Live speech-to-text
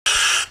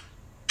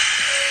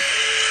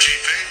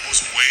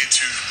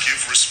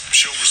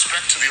show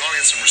respect to the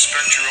audience and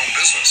respect your own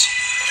business.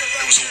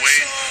 It was a way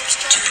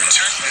to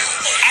protect it.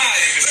 I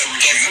am Mr.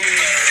 Richie Moon,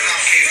 and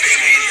I'm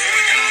K-Fame Adrian,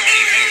 and I'm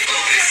K-Fame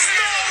Focus.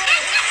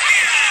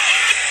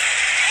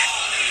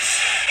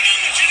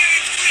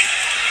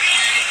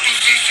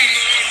 Position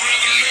that I'd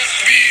rather not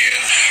be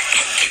in,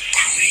 but the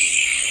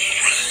cream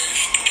rises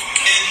to the top.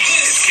 And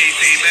this is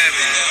K-Fame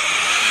Avenue.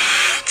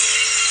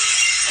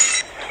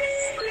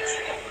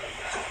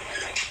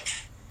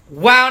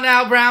 Wow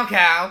now, brown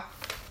cow.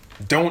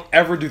 Don't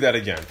ever do that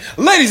again.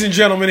 Ladies and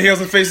gentlemen, heels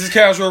and faces,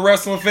 casual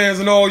wrestling fans,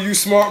 and all you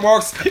smart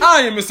marks,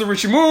 I am Mr.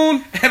 Richie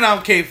Moon. And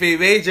I'm K-Fame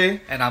AJ.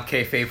 And I'm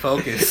K-Fame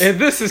Focus. And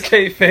this is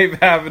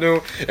Kayfabe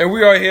Avenue, and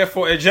we are here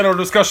for a general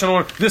discussion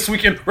on This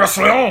Week in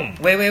Wrestling.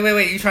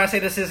 Wait. You trying to say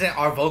this isn't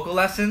our vocal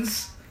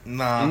lessons?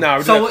 Nah.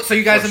 No, So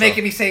you guys are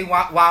making me say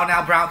wow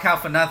now, brown cow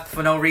for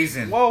no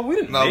reason. Well, we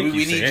didn't. No, make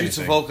we say need you to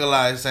anything.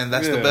 vocalize, and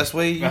that's the Yeah. best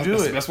way you do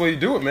That's it. the best way you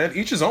do it, man.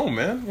 Each his own,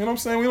 man. You know what I'm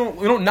saying?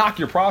 We don't knock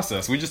your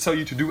process. We just tell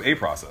you to do a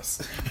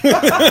process.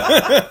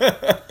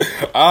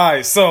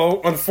 Alright, so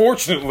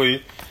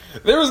unfortunately,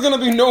 there is gonna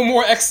be no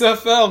more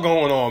XFL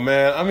going on,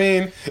 man. I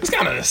mean, it's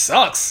kinda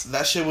sucks.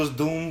 That shit was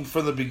doomed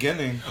from the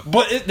beginning.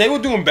 But they were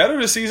doing better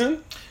this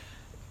season.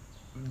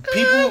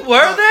 People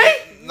were they?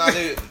 No,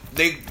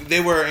 they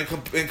were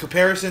in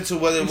comparison to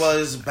what it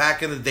was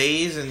back in the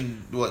days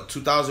in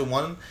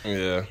 2001.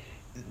 Yeah.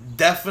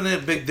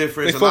 Definite big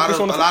difference. They A lot focus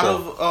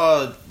of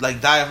on the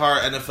like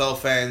diehard NFL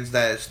fans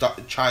that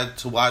tried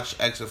to watch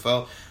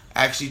XFL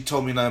actually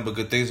told me nothing but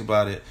good things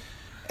about it.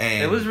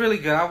 And It was really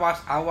good. I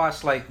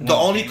watched like the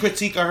one only game.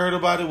 critique I heard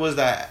about it was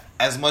that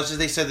as much as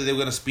they said that they were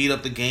gonna speed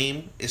up the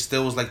game, it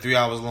still was like 3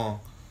 hours long.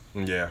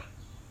 Yeah.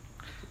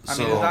 I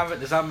mean,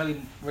 there's not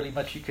really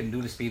much you can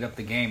do to speed up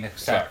the game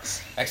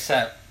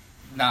except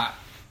not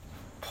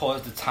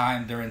pause the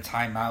time during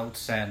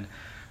timeouts and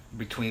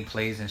between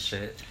plays and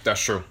shit. That's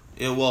true.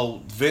 Yeah,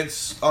 well,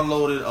 Vince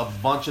unloaded a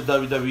bunch of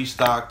WWE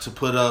stock to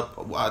put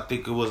up. I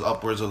think it was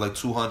upwards of like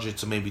 200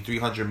 to maybe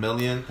 300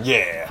 million.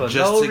 Yeah. For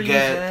Just no to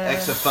get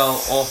reason.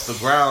 XFL off the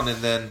ground, and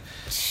then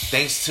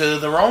thanks to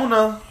the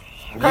Rona,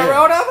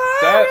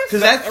 Coronavirus.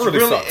 because that's that really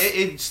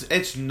really sucks.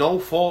 it's no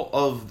fault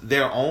of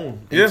their own.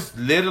 Yeah. It's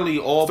literally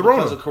all It's the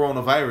because Rona.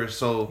 of coronavirus.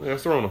 So Yeah,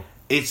 it's the Rona.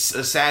 it's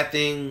a sad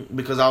thing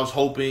because I was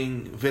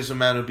hoping Vince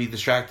McMahon would be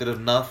distracted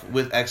enough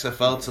with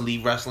XFL to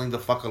leave wrestling the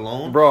fuck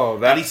alone,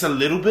 Bro, at least a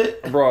little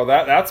bit. Bro,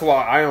 that's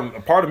why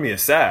a part of me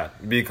is sad,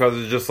 because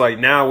it's just like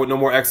now with no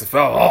more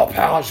XFL. Oh,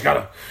 pal, I just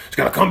gotta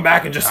come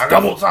back and just I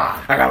got double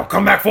full-time. I gotta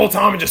come back full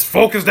time and just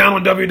focus down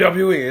on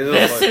WWE. It's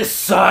just like, is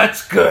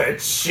such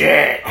good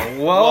shit.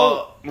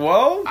 well.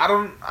 I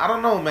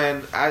don't know,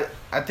 man.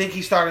 I think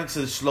he's starting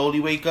to slowly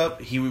wake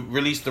up. He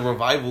released the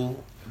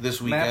Revival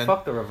this weekend. Man,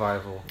 fuck the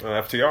Revival.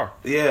 FTR.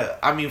 Yeah,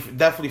 I mean,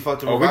 definitely fuck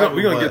the Oh, Revival.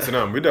 we're gonna but get to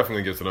them. We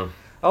definitely get to them.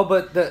 Oh,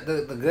 but the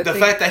good the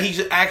thing, fact that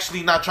he's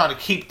actually not trying to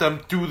keep them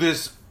through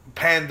this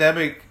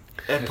pandemic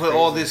and put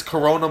all this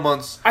Corona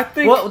months. I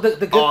think. well, the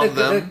on good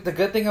them. the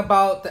good thing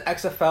about the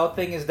XFL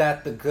thing is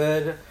that the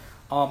good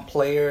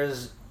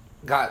players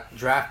got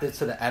drafted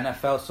to the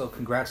NFL. So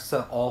congrats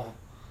to all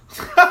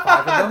 5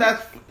 of them.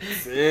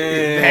 That's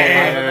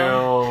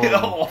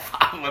Damn. all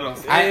 5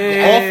 of them.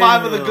 I- All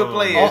 5 of the good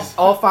players.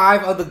 all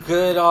 5 of the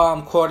good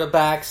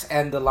quarterbacks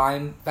and the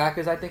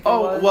linebackers, I think. It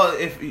Oh, was. well,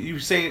 if you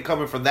say it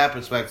coming from that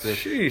perspective,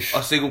 Sheesh.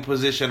 a single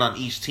position on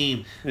each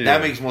team, Yeah.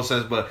 that makes more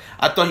sense. But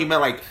I thought he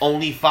meant like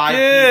only 5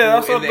 Yeah,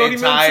 that's people what in I the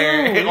thought he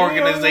meant entire too.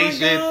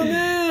 organization.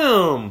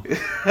 Damn.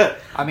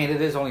 I mean,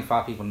 it is only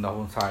 5 people in the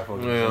whole entire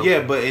organization. Yeah.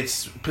 Yeah, but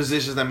it's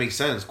positions that make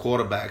sense,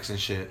 quarterbacks and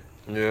shit.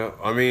 Yeah,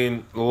 I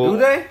mean, a little, Do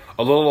they?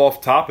 A little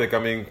off topic. I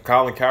mean,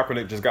 Colin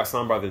Kaepernick just got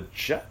signed by the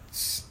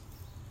Jets.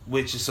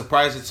 Which is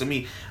surprising to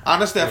me.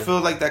 Honestly, I feel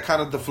like that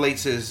kind of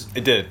deflates his.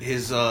 It did.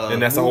 His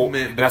And that's a whole-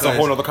 movement and that's a whole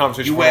because nother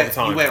conversation you for went, another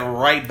time. You went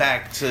right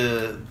back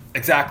to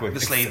Exactly. the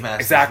slave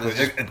masters. Exactly.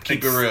 Let's just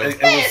keep it real.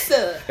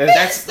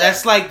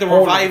 That's like the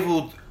Hold on.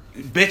 Revival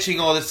bitching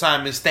all this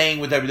time and staying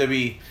with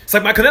WWE. It's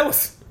like Mike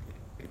Kanellis.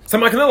 It's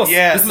like Mike Kanellis.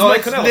 Yeah, This is no, Mike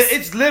it's, Kanellis.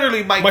 it's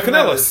literally Mike Mike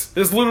Kanellis. Kanellis.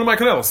 This is literally Mike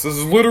Kanellis. This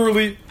is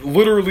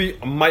literally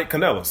Mike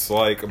Kanellis.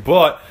 Like,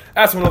 but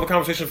that's another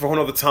conversation for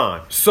another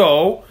time.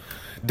 So,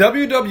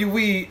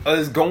 WWE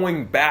is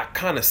going back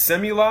kind of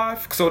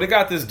semi-live. So they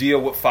got this deal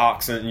with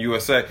Fox and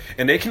USA,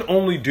 and they can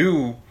only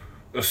do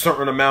a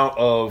certain amount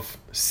of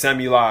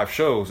semi-live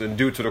shows. And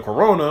due to the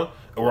corona,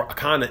 we're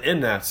kind of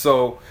in that.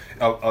 So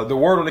the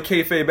word on the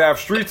kayfabe Ave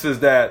streets is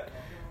that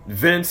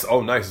Vince,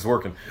 oh nice, it's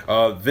working.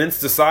 Vince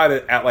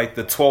decided at like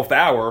the 12th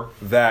hour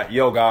that,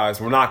 yo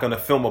guys, we're not going to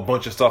film a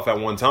bunch of stuff at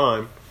one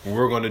time.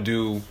 We're going to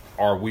do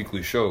our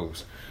weekly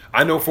shows.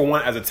 I know for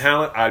one, as a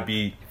talent, I'd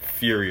be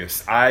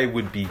furious. I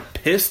would be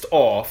pissed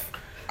off.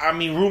 I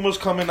mean, rumors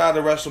coming out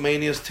of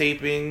WrestleMania's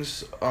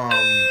tapings.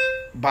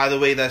 By the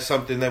way, that's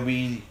something that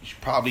we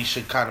probably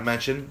should kind of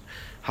mention,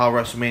 how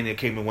WrestleMania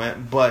came and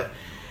went. But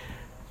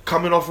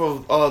coming off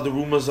of the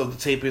rumors of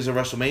the tapings of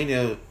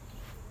WrestleMania,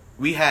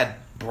 we had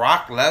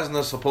Brock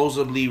Lesnar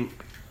supposedly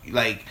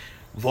like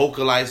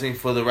vocalizing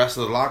for the rest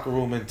of the locker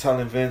room and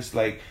telling Vince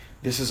like,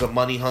 this is a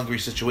money hungry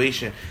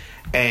situation,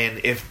 and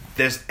if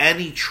there's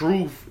any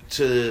truth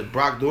to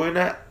Brock doing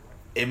that,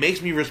 it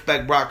makes me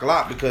respect Brock a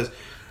lot, because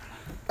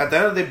at the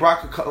end of the day,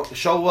 Brock could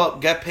show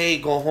up, get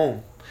paid, go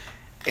home,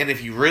 and if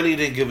he really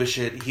didn't give a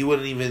shit, he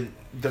wouldn't even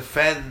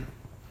defend.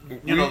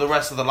 The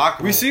rest of the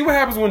locker room. We see what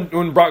happens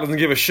when Brock doesn't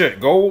give a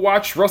shit. Go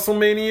watch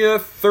WrestleMania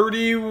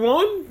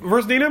 31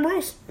 versus Dean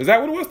Ambrose. Is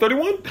that what it was?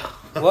 31?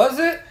 Was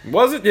it?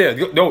 Was it?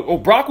 Yeah. No.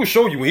 Brock will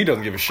show you when he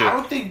doesn't give a shit. I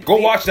don't think. Go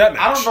watch that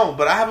match. I don't know,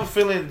 but I have a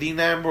feeling Dean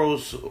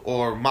Ambrose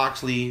or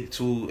Moxley,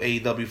 to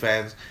AEW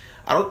fans,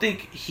 I don't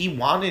think he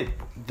wanted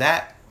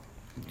that.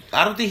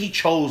 I don't think he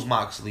chose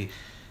Moxley.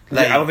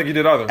 I don't think he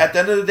did either. At the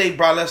end of the day,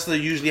 Brock Lesnar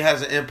usually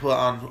has an input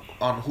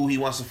on who he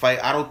wants to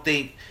fight. I don't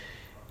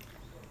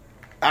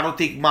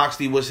think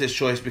Moxley was his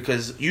choice,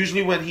 because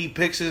usually when he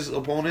picks his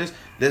opponents,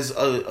 there's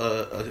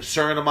a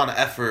certain amount of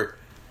effort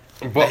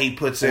that he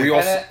puts in.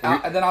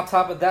 And then on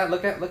top of that,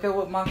 look at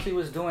what Moxley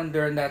was doing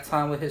during that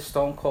time with his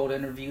Stone Cold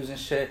interviews and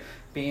shit,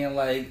 being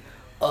like,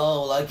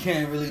 "Oh, well, I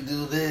can't really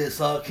do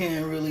this. I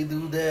can't really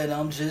do that.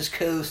 I'm just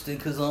coasting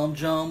because I'm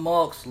John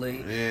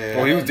Moxley." Yeah.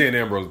 Well, he was Dean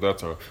Ambrose at that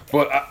time,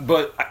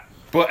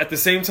 but at the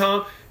same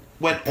time,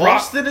 when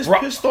Austin is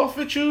pissed off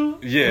at you,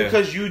 yeah,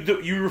 because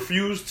you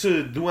refuse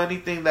to do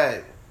anything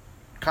that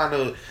kind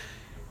of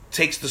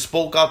takes the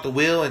spoke out the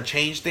wheel and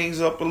change things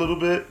up a little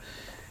bit.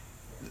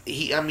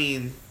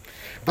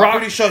 I'm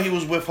pretty sure he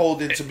was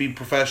withholding to be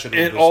professional.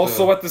 And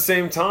also at the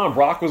same time,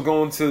 Brock was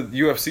going to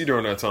UFC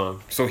during that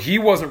time, so he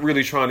wasn't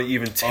really trying to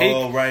even take.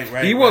 Oh, right.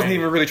 He wasn't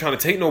even really trying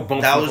to take no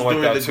bumps. That was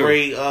during like that the too.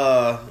 great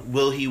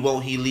will he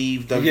won't he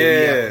leave WWE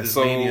yeah,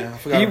 so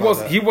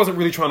he wasn't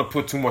really trying to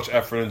put too much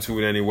effort into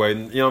it anyway. You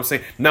know what I'm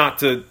saying? Not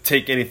to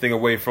take anything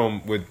away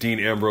from what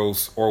Dean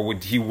Ambrose or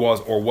what he was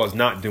or was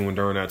not doing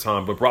during that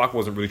time, but Brock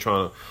wasn't really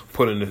trying to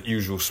put in the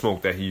usual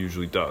smoke that he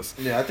usually does.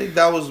 Yeah, I think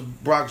that was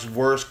Brock's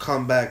worst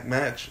comeback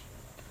match.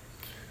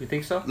 You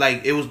think so?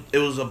 Like it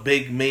was a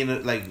big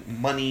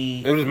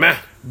money. It was meh.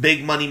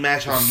 Big money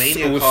match on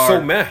Mania. It was card.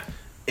 so meh.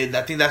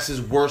 I think that's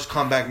his worst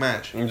comeback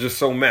match. It was just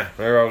so meh.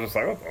 I was just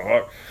like, what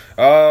the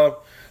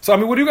fuck?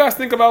 So what do you guys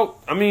think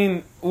about?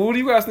 What do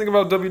you guys think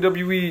about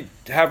WWE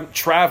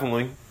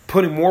traveling,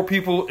 putting more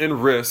people in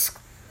risk,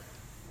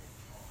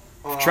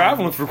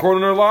 traveling for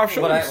recording their live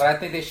shows? What I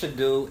think they should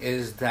do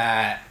is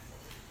that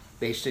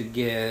they should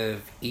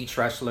give each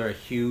wrestler a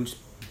huge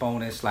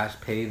bonus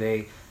 /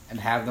 payday, and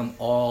have them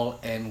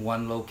all in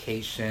one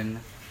location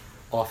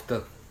off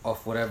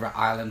whatever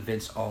island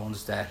Vince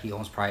owns that he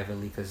owns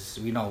privately, because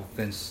we know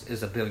Vince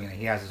is a billionaire.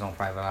 He has his own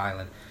private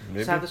island. Maybe.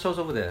 Just have the shows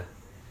over there.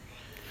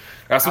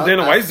 That's what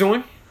Dana White's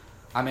doing.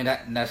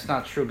 That's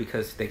not true,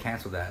 because they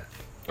canceled that.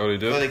 Oh, they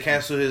did? So they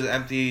canceled his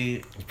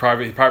empty...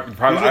 Private island?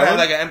 Have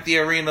like an empty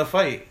arena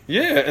fight.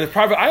 Yeah, and a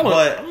private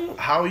island. But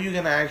how are you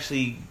going to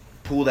actually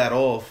pull that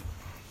off?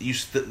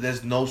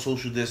 There's no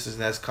social distance,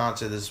 there's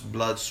content, there's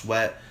blood,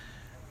 sweat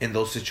in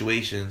those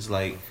situations.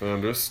 Like,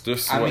 this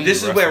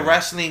is where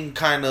wrestling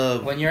kind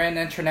of... When you're in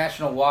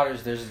international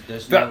waters, there's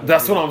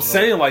that's what I'm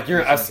saying. Like,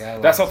 that's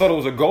I thought it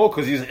was a goal,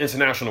 because he's in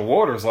international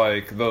waters.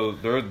 Like, the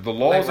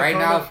laws. Like right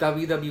now, if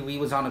WWE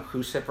was on a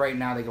cruise ship right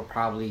now, they could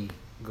probably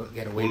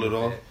get away with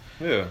it.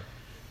 Yeah.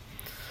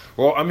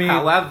 Well,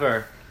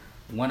 however,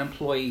 one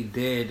employee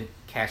did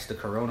catch the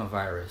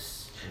coronavirus.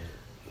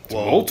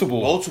 Well,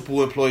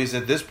 multiple employees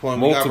at this point.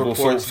 Multiple.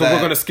 So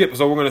we're gonna skip. a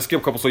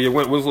couple. So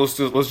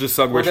let's just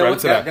segue right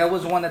into that. There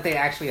was one that they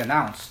actually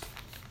announced.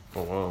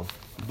 Oh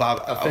wow!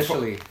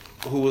 Officially.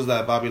 Who was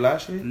that? Bobby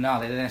Lashley? No,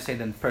 they didn't say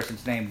the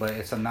person's name, but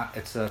it's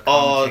a.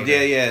 Oh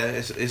yeah.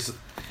 It's.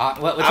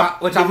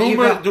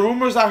 The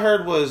rumors I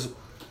heard was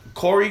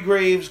Corey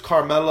Graves,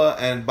 Carmella,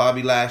 and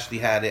Bobby Lashley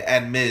had it,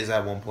 and Miz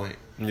at one point.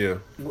 Yeah.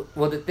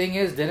 Well, the thing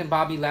is, didn't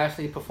Bobby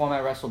Lashley perform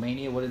at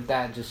WrestleMania? Wouldn't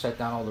that just shut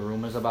down all the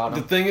rumors about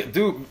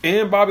him?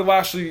 And Bobby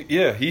Lashley,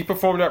 yeah, he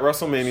performed at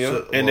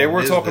WrestleMania, and they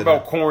were talking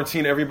about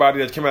quarantine everybody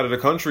that came out of the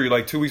country.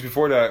 Like 2 weeks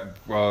before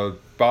that,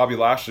 Bobby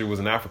Lashley was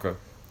in Africa.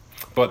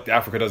 But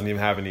Africa doesn't even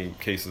have any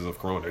cases of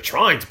corona. They're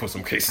trying to put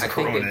some cases of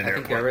corona in there. I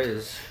think there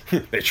is.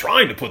 They're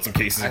trying to put some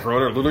cases of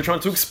corona. They're literally trying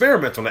to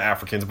experiment on the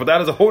Africans. But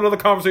that is a whole other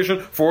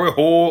conversation for a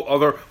whole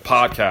other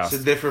podcast.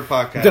 It's a different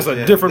podcast. That's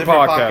a different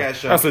podcast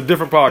show. That's a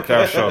different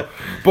podcast show.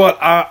 But,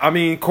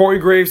 Corey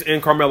Graves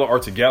and Carmella are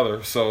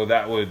together, so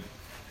that would...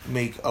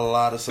 make a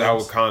lot of sense. That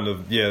would kind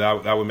of... Yeah,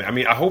 that would...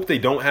 I hope they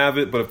don't have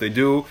it, but if they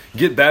do,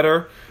 get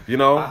better,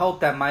 I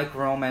hope that Mike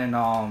Roman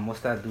and... what's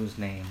that dude's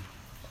name?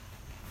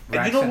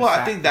 And you know what?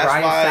 I think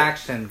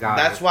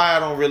that's why I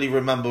don't really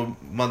remember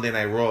Monday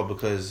Night Raw,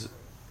 because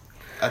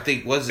I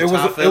think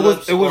Tom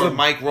Phillips or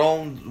Mike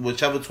Rowan,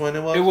 whichever twin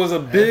it was. It was a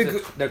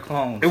big. They're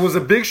clones. It was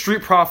a big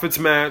Street Profits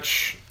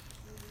match.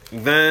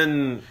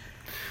 Then,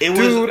 I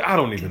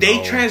don't even know. They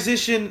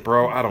transitioned,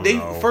 bro. I don't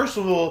know. First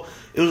of all,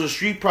 it was a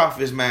Street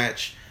Profits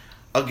match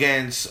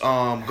against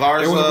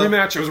Garza. It was a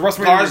rematch. It was a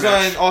WrestleMania Garza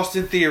rematch. and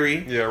Austin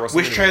Theory. Yeah, WrestleMania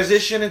which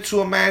transitioned into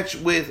a match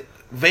with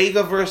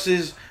Vega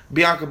versus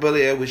Bianca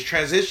Belair, which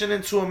transitioned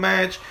into a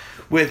match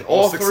with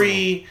all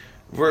three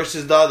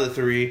versus the other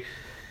three.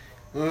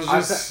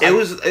 It's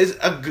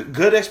a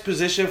good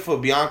exposition for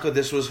Bianca.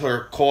 This was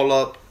her call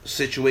up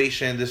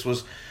situation. This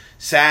was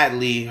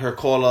sadly her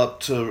call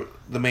up to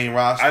the main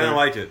roster. I didn't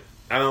like it.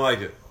 I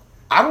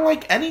don't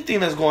like anything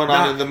that's going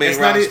on in the main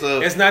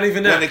roster. It's not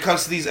even that. When it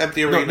comes to these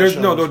empty arena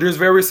shows. There's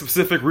very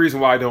specific reason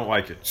why I don't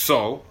like it.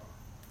 So,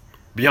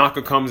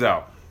 Bianca comes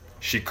out.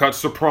 She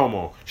cuts the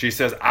promo. She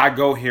says, I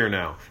go here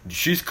now.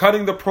 She's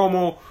cutting the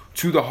promo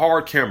to the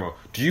hard camera.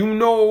 Do you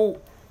know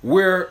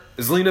where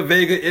Zelina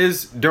Vega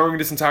is during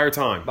this entire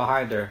time?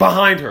 Behind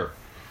her.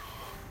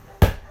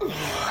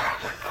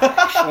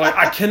 Like,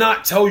 I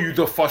cannot tell you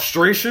the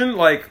frustration.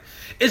 Like,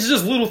 it's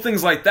just little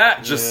things like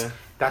that. Just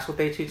That's what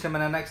they teach them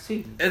in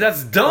NXT. And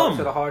that's dumb. Talk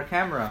to the hard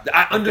camera.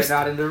 I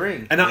understand. Not in the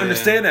ring. And I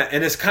understand that.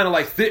 And it's kind of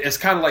like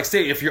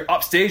say if you're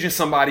upstaging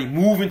somebody,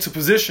 move into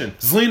position.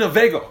 Zelina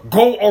Vega,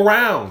 go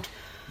around.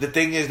 The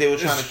thing is, they were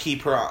trying to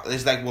keep her.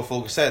 It's like what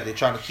Focus said. They're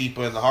trying to keep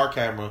her in the hard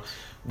camera.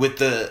 With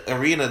the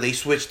arena, they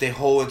switched their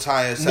whole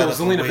entire setup.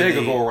 No, Zelina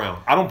Vega go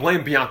around. I don't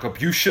blame Bianca.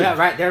 You should. Yeah,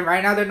 right.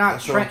 Right now, they're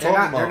not.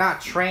 They're not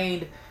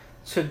trained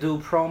to do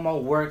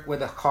promo work where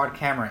the hard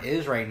camera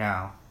is right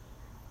now.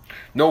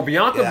 No,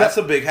 Bianca. Yeah, that's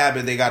a big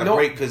habit they got to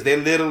break because they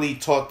literally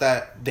taught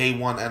that day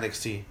one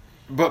NXT.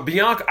 But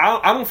Bianca,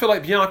 I don't feel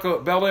like Bianca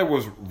Belair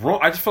was wrong.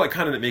 I just feel like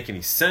kind of didn't make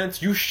any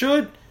sense. You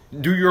should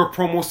do your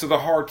promos to the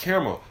hard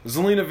camera.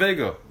 Zelina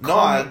Vega. No,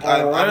 I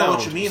know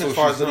what you mean as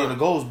far as Zelina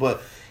goes,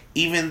 but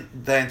even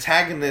the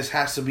antagonist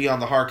has to be on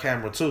the hard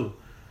camera too,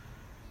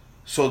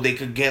 so they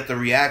could get the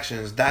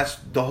reactions. That's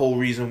the whole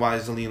reason why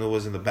Zelina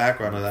was in the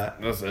background of that.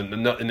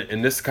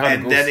 And this kind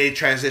of and then they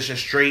transitioned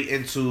straight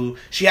into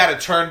she had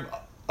to turn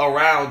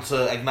around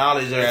to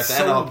acknowledge her at the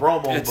end of her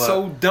promo. It's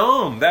so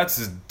dumb. That's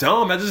just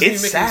dumb. That doesn't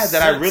even make sad any sense.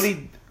 that I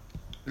really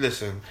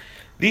listen.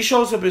 These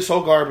shows have been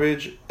so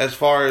garbage as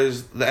far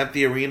as the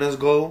empty arenas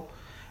go,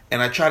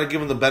 and I try to give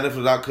them the benefit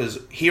of the doubt because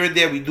here and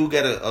there we do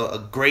get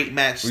a great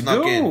match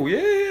snuck in.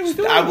 Yeah, we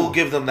do. I will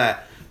give them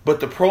that, but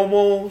the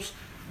promos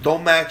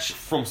don't match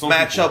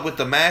people. up with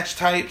the match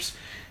types.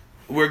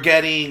 We're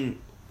getting.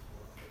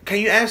 Can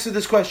you answer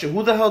this question?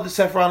 Who the hell did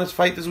Seth Rollins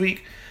fight this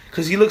week?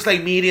 Because he looks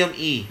like medium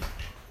E.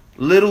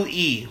 Little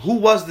E. Who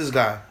was this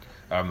guy?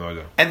 I have no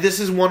idea. And this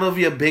is one of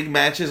your big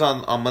matches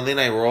on Monday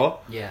Night Raw?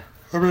 Yeah.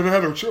 I mean, I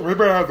had no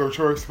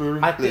choice,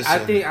 baby.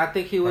 I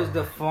think he was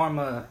the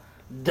former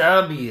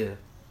W.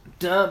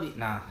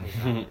 Nah.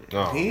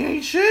 No. He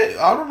ain't shit.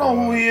 I don't know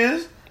who he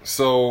is.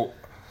 So,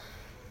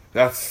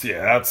 that's,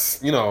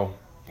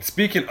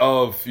 speaking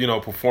of,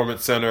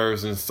 performance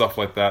centers and stuff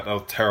like that, that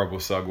was a terrible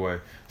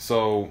segue.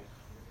 So,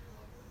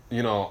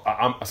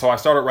 I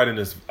started writing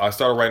this. I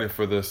started writing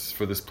for this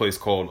place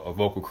called A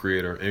Vocal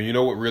Creator, and you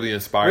know what really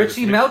inspired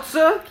Richie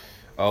Meltzer?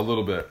 A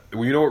little bit.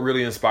 Well, you know what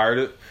really inspired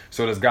it?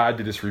 So this guy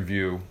did this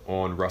review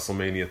on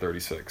WrestleMania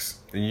 36,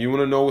 and you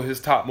want to know what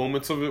his top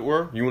moments of it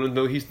were? You want to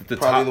know the Probably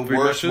top the three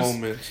worst matches?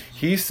 moments.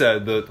 He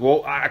said that.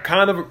 Well, I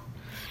kind of.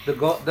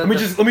 Let me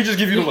just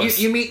give you the list.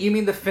 You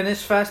mean the finish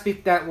fest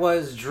that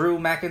was Drew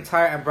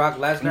McIntyre and Brock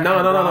Lesnar? No.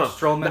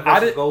 Strowman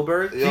versus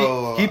Goldberg.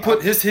 He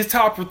put his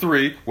top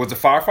three was the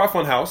Firefly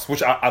Funhouse,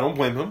 which I don't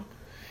blame him.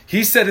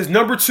 He said his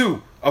number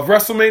 2 of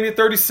WrestleMania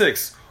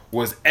 36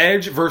 was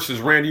Edge versus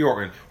Randy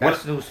Orton.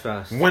 That's Snooze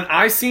Fest. When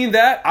I seen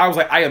that, I was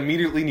like, I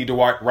immediately need to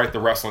write the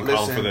wrestling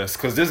column for this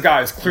because this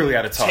guy is clearly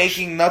out of touch.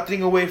 Taking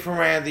nothing away from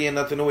Randy and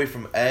nothing away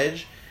from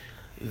Edge.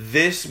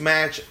 This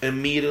match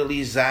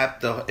immediately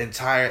zapped the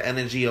entire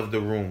energy of the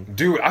room.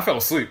 Dude, I fell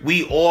asleep.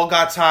 We all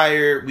got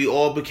tired. We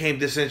all became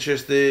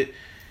disinterested.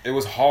 It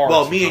was hard.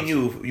 Well, me and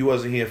you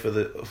wasn't here for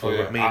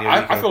Mania.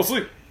 I fell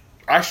asleep.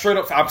 I straight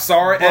up, I'm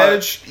sorry,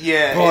 Edge.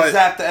 Yeah, it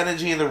zapped the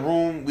energy in the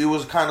room. We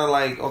was kind of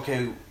like,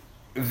 okay,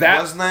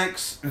 what's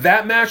next?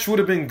 That match would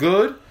have been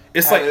good.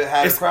 It's like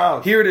a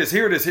crowd. Here it is.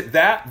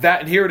 That,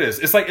 and here it is.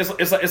 It's like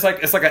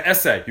an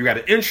essay. You got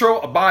an intro,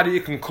 a body, a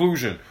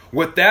conclusion.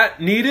 What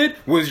that needed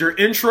was your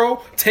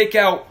intro, take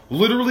out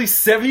literally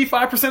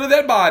 75% of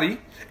that body,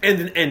 and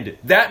then end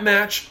it. That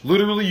match,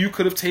 literally, you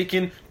could have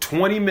taken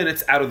 20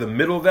 minutes out of the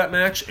middle of that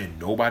match, and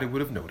nobody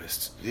would have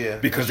noticed. Yeah,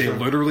 because they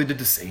literally did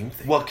the same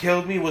thing. What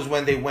killed me was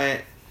when they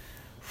went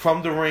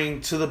from the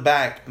ring to the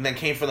back, and then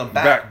came from the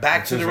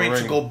back to the ring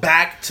to go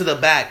back to the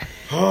back.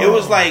 It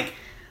was like.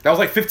 That was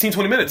like 15,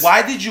 20 minutes.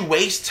 Why did you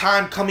waste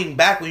time coming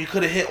back when you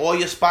could have hit all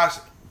your spots,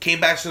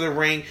 came back to the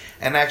ring,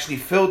 and actually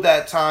filled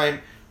that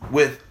time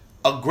with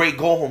a great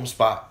go-home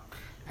spot?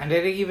 And they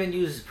didn't even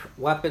use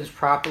weapons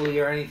properly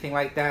or anything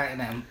like that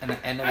in an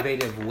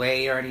innovative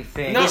way or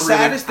anything. The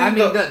saddest thing,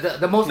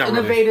 the most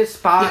innovative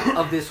spot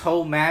of this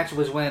whole match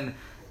was when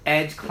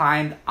Edge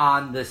climbed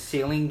on the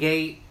ceiling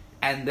gate.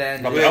 And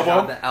then on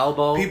the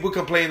elbow. People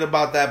complained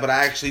about that, but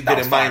I actually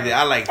didn't mind it.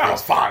 I liked it. That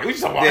was fine. What you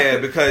talking about? Yeah,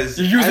 because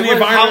you're using the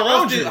environment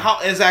around you.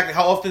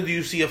 How often do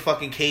you see a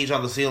fucking cage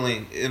on the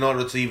ceiling in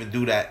order to even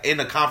do that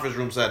in a conference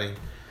room setting?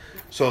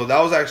 So that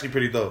was actually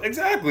pretty dope.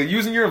 Exactly,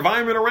 using your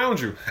environment around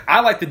you. I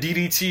like the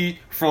DDT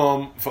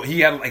from he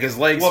had like his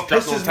legs. What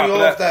pisses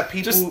me off that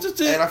people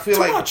and I feel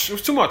like it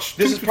was too much.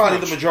 This is probably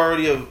the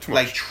majority of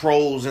like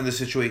trolls in the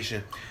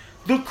situation.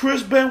 The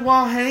Chris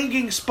Benoit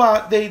hanging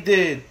spot they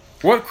did.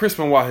 What Chris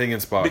Benoit hanging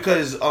spot?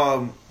 Because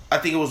I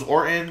think it was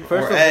Orton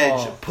First or of Edge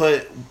all-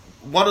 put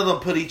one of them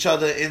put each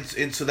other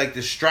into like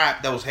the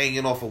strap that was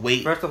hanging off a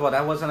weight. First of all,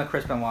 that wasn't a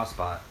Chris Benoit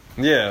spot.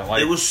 Yeah,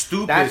 like It was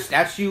stupid.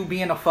 That's you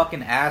being a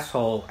fucking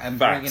asshole and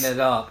Facts. bringing it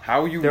up.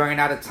 How you- during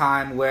at a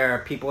time where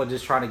people are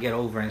just trying to get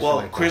over and well,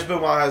 shit like Chris that.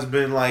 Benoit has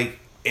been like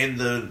in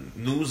the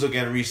news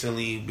again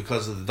recently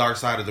because of the Dark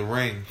Side of the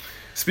Ring.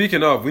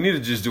 Speaking of, we need to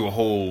just do a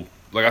whole.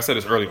 Like I said,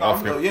 it's early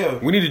off here. yeah.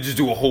 We need to just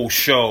do a whole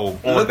show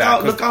on Look that.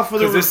 out! Look out for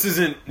the. because this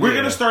isn't. We're yeah.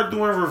 gonna start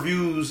doing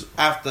reviews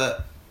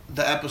after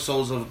the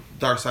episodes of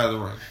Dark Side of the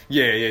Ring.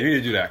 Yeah, you need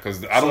to do that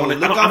because I So don't want to.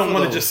 look I out don't for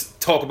want to those. just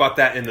talk about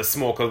that in the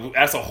smoke because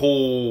that's a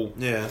whole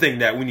thing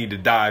that we need to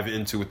dive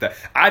into with that.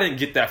 I didn't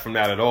get that from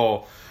that at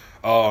all.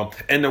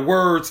 In the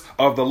words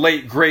of the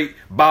late great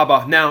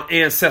Baba, now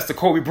ancestor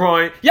Kobe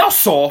Bryant, y'all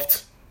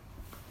soft.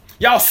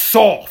 Y'all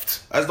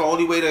soft. That's the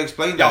only way to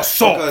explain Y'all that.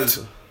 soft.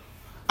 Because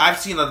I've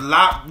seen a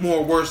lot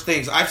more worse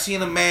things. I've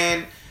seen a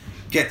man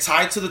get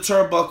tied to the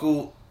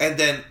turnbuckle and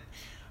then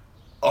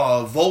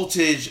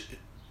voltage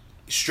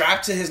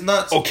strapped to his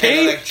nuts.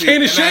 Okay, and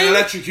Kane and Shane?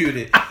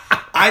 electrocuted.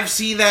 I've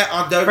seen that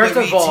on First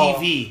WWE of all,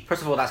 TV.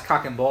 first of all, that's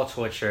cock and ball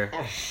torture,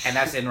 and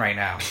that's in right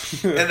now.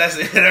 And that's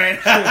it right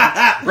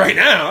now. Right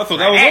now, I thought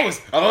that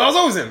was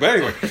always in. But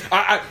anyway,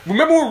 I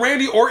remember when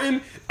Randy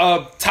Orton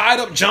tied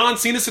up John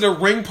Cena to the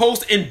ring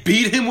post and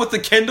beat him with the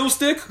kendo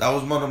stick. That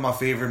was one of my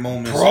favorite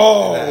moments.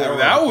 Bro, in era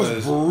that was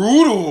because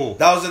brutal.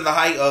 That was in the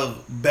height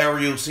of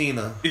Burial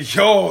Cena.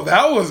 Yo,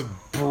 that was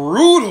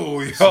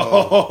brutal, yo.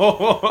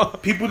 So,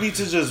 people need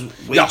to just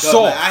wake Y'all up.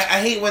 soft. I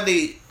hate when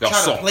they Y'all try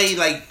soft.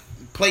 to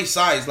play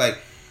sides. Like,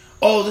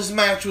 oh, this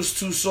match was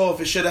too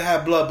soft. It should have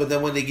had blood. But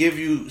then when they give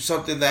you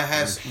something that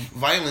has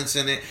violence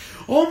in it,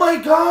 oh my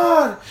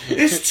god,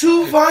 it's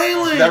too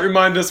violent. That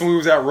reminded us when we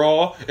was at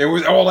Raw. It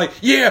was all like,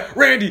 yeah,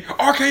 Randy,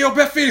 RKO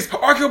Beth Phoenix,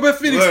 RKO Beth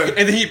Phoenix. Word.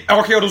 And then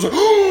RKO was like,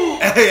 oh,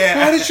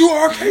 Yeah. how did you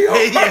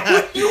RKO? Yeah.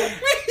 What you mean?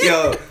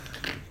 Yo,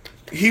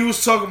 he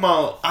was talking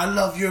about, I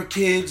love your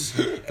kids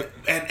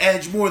and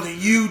Edge more than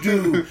you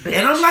do.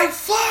 And I'm like,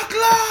 fuck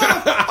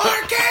love,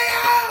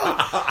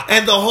 RKO.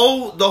 And the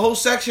whole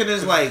section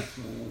is like,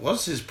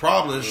 what's his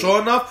problem?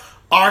 Sure enough,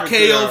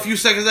 RKO a few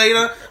seconds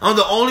later, I'm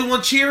the only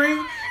one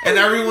cheering. And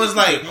everyone's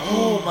like,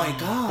 oh my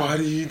god. Why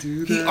do you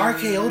do that?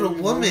 He RKO'd a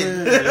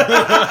woman.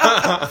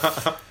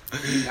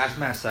 That's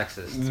mad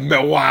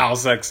sexist. Wild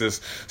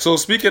sexist. So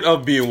speaking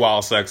of being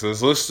wild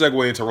sexist, let's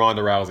segue into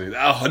Ronda Rousey.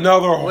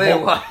 Another Wait,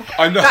 what?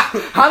 Another,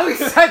 How do we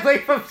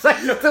segue from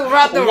sexist to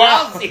Ronda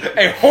wow, Rousey?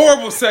 a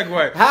horrible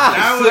segue.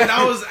 How?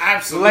 That was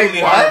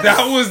absolutely Like what? hard.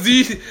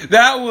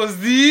 That was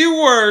the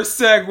worst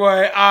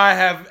segue I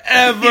have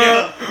ever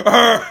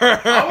heard.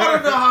 I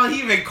want to know how he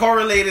even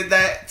correlated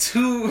that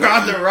to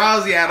Ronda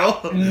Rousey at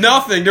all.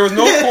 Nothing. There was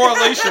no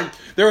correlation.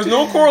 There was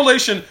no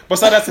correlation.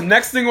 Besides, that's the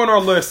next thing on our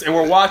list, and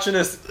we're watching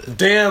this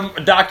damn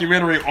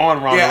documentary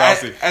on Ronda Yeah,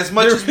 Rousey. as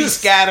much There as we is-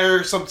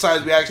 scatter,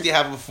 sometimes we actually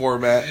have a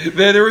format.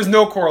 there is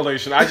no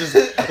correlation. I just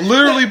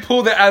literally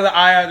pulled it out of the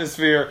eye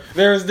atmosphere.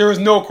 There is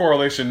no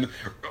correlation.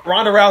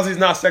 Ronda Rousey's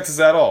not sexist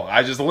at all.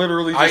 I just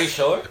literally. Are you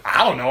sure?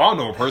 I don't know. I don't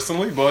know her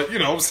personally, but you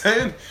know what I'm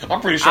saying. I'm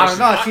pretty sure. I don't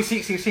know. she's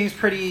She seems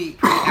pretty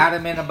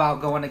adamant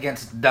about going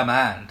against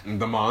demand.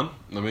 The man.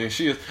 I mean,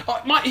 she is.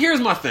 Here's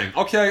my thing.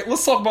 Okay,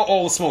 let's talk about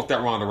all the smoke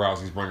that Ronda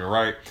Rousey's bringing.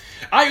 Right?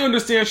 I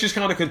understand she's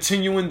kind of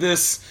continuing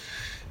this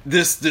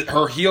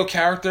her heel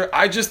character.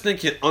 I just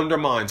think it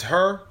undermines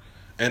her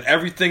and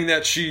everything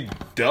that she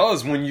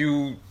does when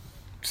you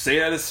say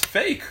that it's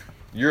fake.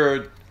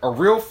 You're a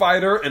real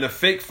fighter and a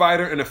fake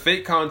fighter in a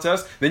fake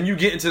contest. Then you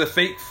get into the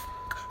fake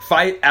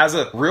fight as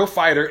a real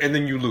fighter, and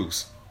then you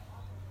lose.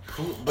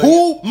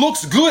 Who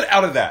looks good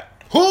out of that?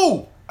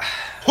 Who?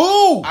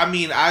 I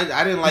mean,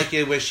 I didn't like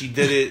it when she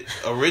did it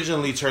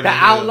originally. Turning The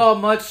into- Outlaw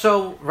Mud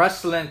Show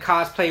wrestling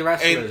cosplay And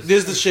wrestlers.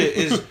 this the shit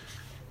is,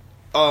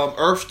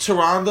 Earth to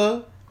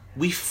Ronda.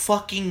 We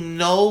fucking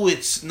know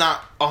it's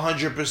not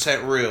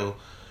 100% real.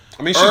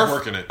 I mean, she's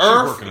working it. She's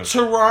working Earth it.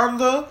 to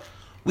Ronda.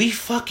 We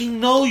fucking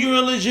know you're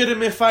a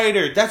legitimate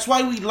fighter. That's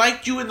why we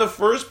liked you in the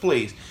first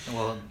place.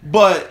 Well,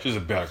 But She's a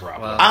bad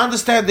grappler. Well- I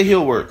understand the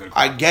heel work.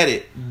 I get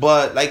it.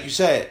 But like you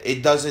said,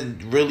 it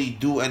doesn't really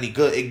do any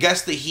good. It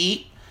gets the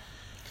heat.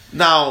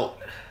 Now,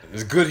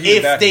 It's good heat.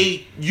 if bad they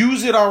heat.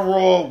 use it on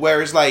Raw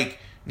where it's like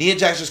Nia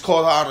Jax just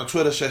called her out on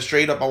Twitter, said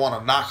straight up, I want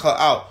to knock her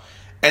out.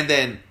 And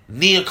then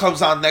Nia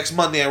comes on next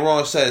Monday and Raw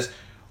and says,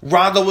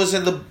 Ronda was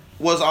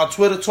on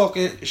Twitter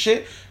talking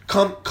shit.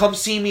 Come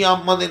see me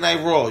on Monday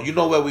Night Raw. You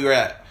know where we were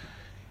at.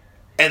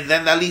 And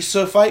then that leads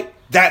to a fight.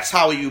 That's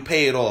how you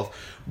pay it off.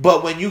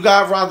 But when you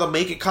got Ronda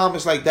making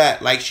comments like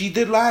that, like she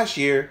did last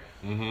year,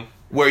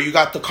 where you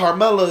got the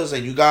Carmellas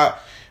and you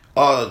got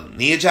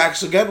Nia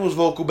Jax again was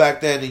vocal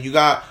back then, and you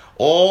got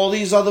all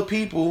these other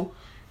people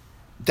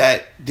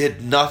that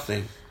did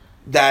nothing,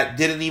 that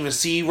didn't even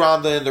see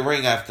Ronda in the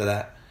ring after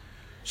that.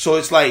 So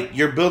it's like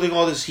you're building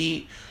all this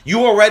heat.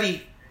 You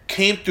already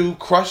came through,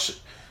 crushed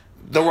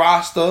the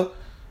roster,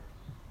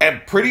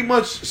 and pretty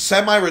much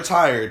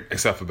semi-retired.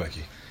 Except for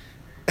Becky.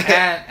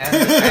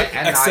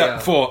 and Except Nia.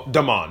 for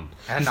Damon.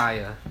 And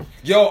Nia.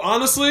 Yo,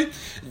 honestly,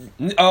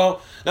 Nia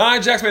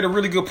Jax made a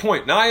really good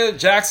point. Nia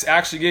Jax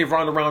actually gave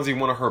Ronda Rousey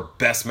one of her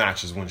best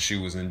matches when she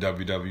was in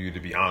WWE, to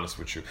be honest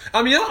with you.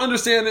 I mean, I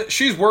understand it.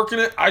 She's working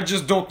it. I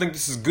just don't think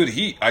this is good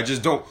heat. I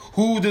just don't.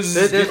 Who does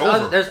this get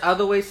over? There's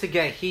other ways to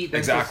get heat than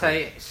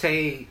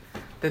Exactly.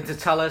 than to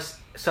tell us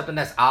something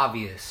that's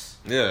obvious.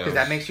 Yeah. Because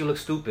that makes you look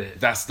stupid.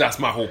 That's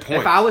my whole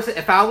point.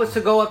 If I was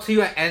to go up to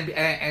you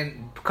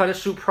and cut a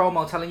shoot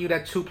promo telling you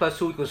that 2 +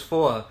 2 =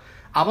 4,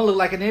 I'm gonna look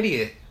like an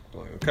idiot.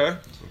 Like, okay.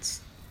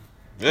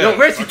 Yeah. Yo,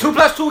 Richie, 2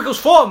 + 2 =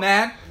 4,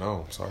 man.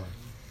 No, I'm sorry.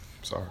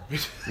 I'm sorry.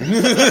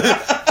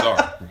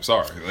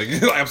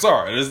 Like, I'm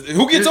sorry.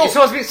 Who gets It's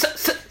over? supposed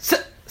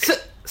to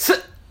be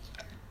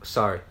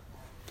sorry.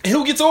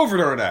 Who gets over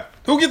during that?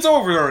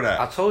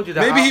 I told you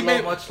that. Maybe you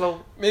did.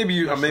 Cosplay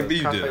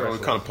It wrestler.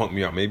 kind of punked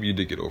me out. Maybe you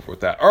did get over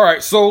with that. All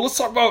right, so let's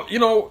talk about,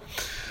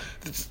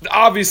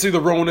 obviously the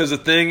Rona is a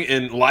thing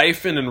in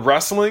life and in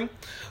wrestling.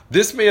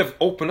 This may have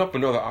opened up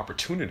another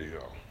opportunity,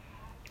 though.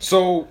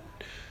 So,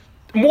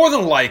 more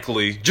than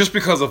likely, just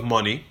because of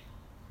money,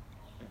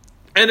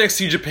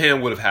 NXT Japan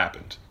would have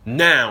happened.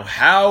 Now,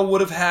 how it would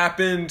have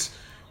happened,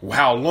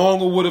 how long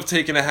it would have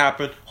taken to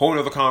happen, whole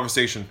other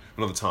conversation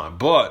another time.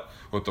 But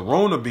with the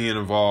Rona being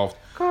involved,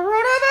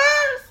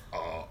 Coronavirus.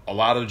 a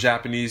lot of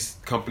Japanese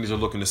companies are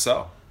looking to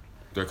sell.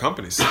 Their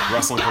companies,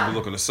 wrestling companies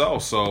looking to sell.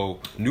 So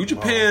New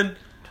Japan,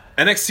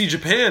 NXT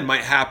Japan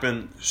might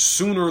happen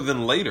sooner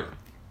than later.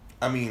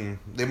 I mean,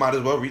 they might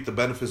as well reap the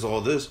benefits of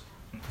all this.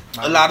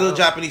 A lot of the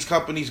Japanese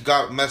companies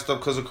got messed up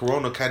because of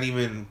Corona, can't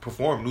even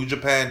perform. New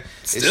Japan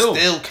is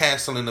still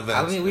canceling events.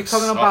 I mean, we're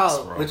sucks,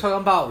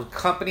 talking about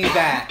companies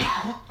that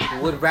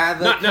would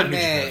rather Not New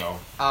commit Japan,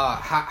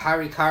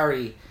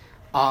 harikari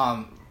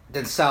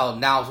than sell.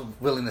 Now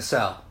willing to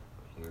sell,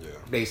 Yeah.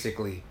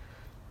 basically.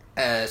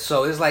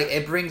 So it's like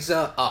it brings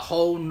a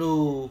whole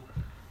new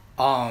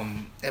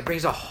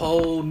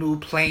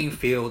playing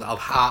field of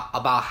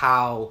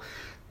how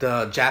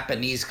the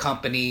Japanese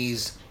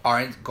companies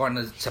aren't going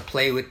to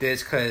play with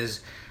this,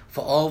 because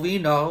for all we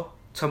know,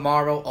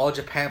 tomorrow All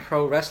Japan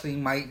Pro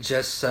Wrestling might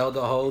just sell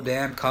the whole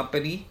damn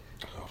company.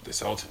 Oh, if they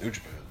sell it to New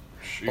Japan.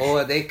 Sheesh.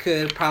 Or they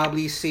could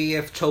probably see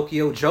if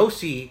Tokyo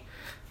Joshi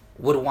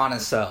would want to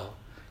sell.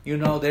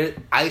 There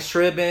Ice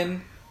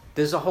Ribbon.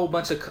 There's a whole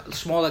bunch of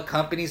smaller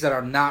companies that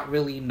are not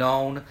really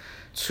known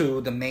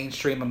to the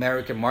mainstream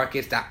American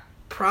markets that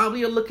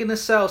probably are looking to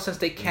sell, since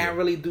they can't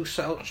really do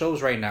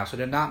shows right now, so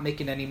they're not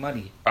making any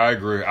money. I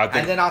agree.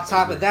 And then on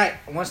top of that,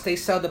 once they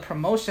sell the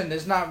promotion,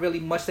 there's not really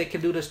much they can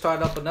do to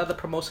start up another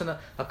promotion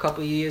a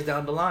couple of years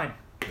down the line.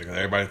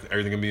 Everything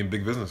gonna be in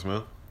big business,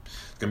 man.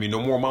 It's gonna be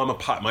no more mom and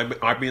pop.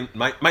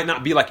 Might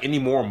not be like any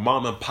more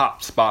mom and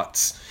pop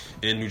spots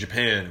in New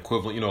Japan,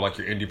 equivalent, like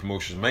your indie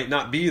promotions. Might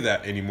not be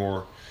that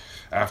anymore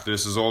after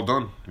this is all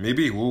done.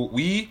 Maybe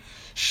we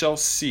shall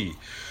see.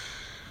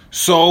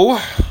 So,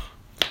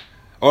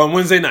 on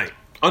Wednesday night,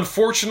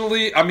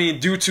 unfortunately, I mean,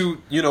 due to,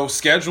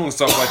 schedule and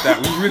stuff like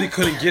that, we really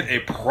couldn't get a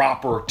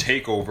proper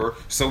takeover.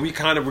 So we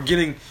kind of were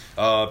getting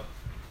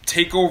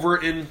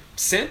takeover in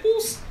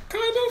samples,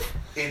 kind of.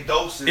 In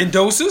doses. In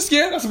doses?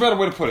 Yeah, that's a better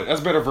way to put it.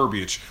 That's better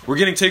verbiage. We're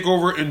getting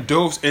takeover in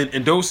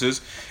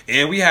doses.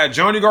 And we had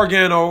Johnny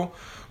Gargano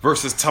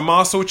versus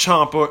Tommaso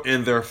Ciampa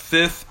in their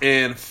 5th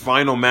and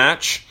final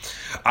match.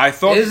 I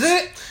thought... Is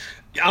it?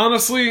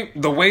 Honestly,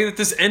 the way that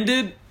this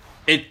ended,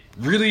 it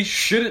really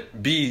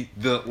shouldn't be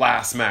the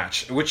last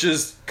match, which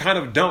is kind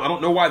of dumb. I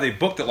don't know why they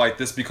booked it like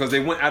this, because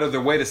they went out of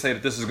their way to say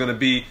that this is going to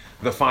be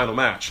the final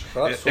match.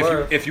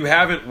 If you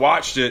haven't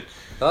watched it...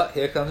 Oh,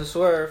 here comes the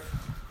swerve.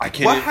 I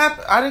can't... What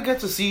happened? I didn't get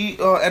to see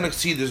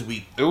NXT this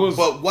week.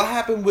 But what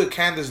happened with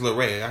Candice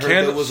LeRae? I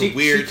heard there was a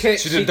weird...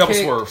 She did double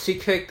swerve. She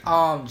kicked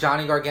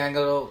Johnny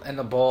Gargano in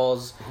the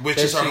balls. Which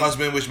is her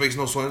husband, which makes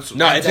no sense.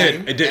 No, it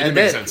did. It did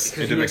make sense.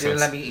 It did make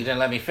sense. You didn't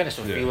let me finish.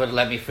 If you would have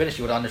let me finish,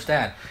 you would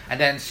understand. And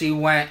then she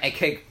went and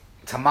kicked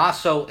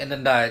Tommaso in the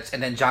nuts,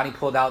 and then Johnny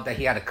pulled out that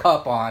he had a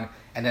cup on,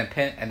 and then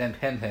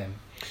pinned him.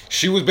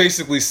 She was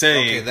basically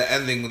saying... Okay, the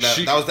ending. That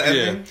was the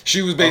ending? Yeah.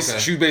 She was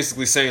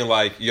basically saying,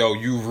 like, yo,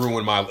 you've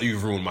ruined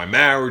my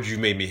marriage. You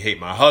made me hate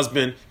my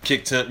husband.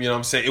 Kicked him. You know what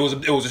I'm saying? It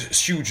was a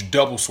huge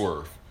double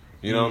swerve.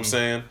 You know what I'm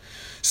saying?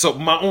 So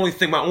my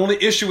only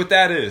issue with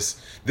that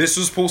is, this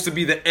was supposed to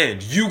be the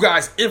end. You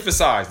guys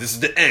emphasize, this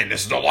is the end.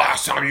 This is the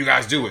last time you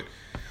guys do it.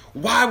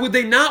 Why would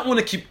they not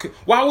want to keep...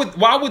 Why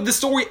would the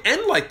story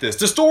end like this?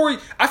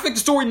 I think the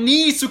story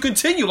needs to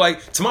continue.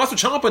 Like, Tommaso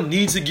Ciampa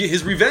needs to get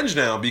his revenge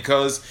now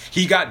because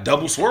he got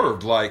double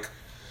swerved. Like...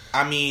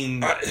 I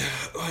mean...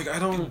 I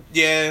don't...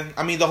 Yeah,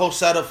 I mean, the whole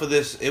setup for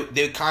this,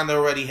 they kind of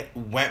already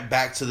went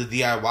back to the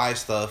DIY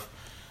stuff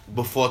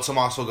before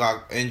Tommaso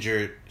got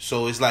injured.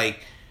 So it's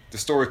like... The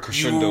story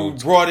crescendoed.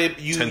 You brought it...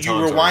 You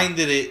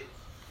rewinded it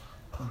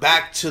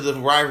back to the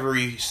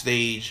rivalry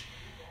stage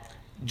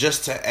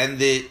just to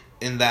end it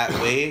in that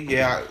way.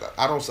 Yeah,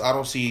 I don't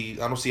see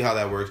how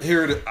that works.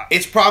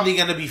 It's probably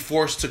going to be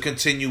forced to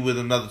continue with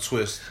another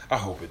twist. I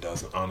hope it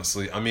doesn't,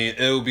 honestly. I mean,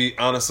 it will be...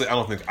 Honestly, I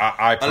don't think...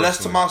 I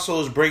Unless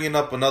Tommaso is bringing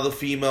up another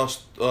female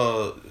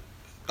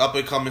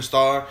up-and-coming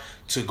star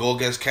to go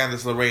against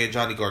Candice LeRae and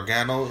Johnny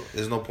Gargano,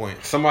 there's no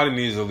point. Somebody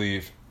needs to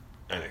leave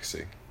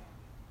NXT.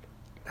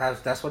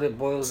 That's what it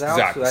boils down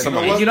Exactly. to.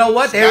 Somebody- You know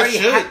what? They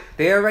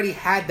That already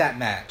had that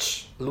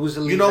match.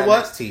 Loser leaves You know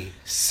what? NXT.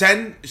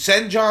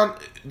 Send John.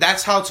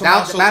 That's how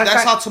Tommaso. matter of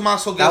That's fact, how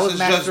Tommaso that gets was his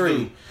match just 3.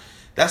 due.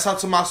 That's how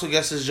Tommaso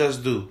gets his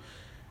just due.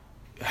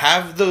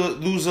 Have the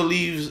loser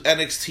leaves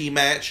NXT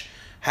match.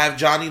 Have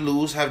Johnny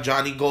lose. Have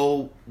Johnny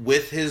go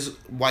with his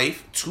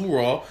wife to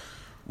Raw.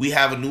 We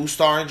have a new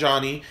star in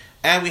Johnny,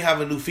 and we have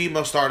a new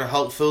female star to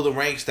help fill the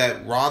ranks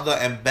that Ronda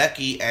and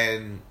Becky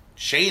and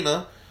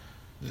Shayna.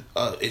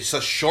 It's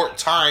a short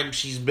time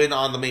she's been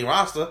on the main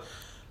roster.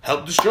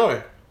 Help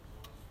destroy.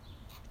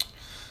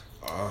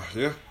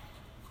 Yeah.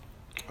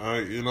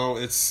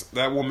 It's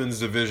that women's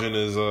division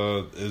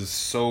is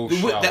so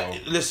shallow.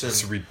 Listen,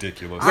 it's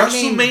ridiculous.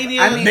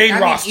 WrestleMania- Main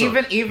roster.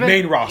 Even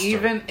Main roster.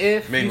 Even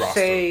if Main you roster.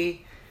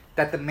 say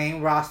that the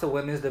main roster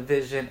women's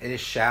division is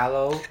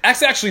shallow,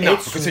 That's actually not.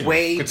 it's Continue.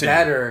 way Continue.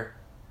 better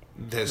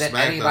than than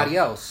SmackDown. anybody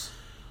else.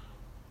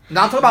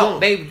 No, I'm talking about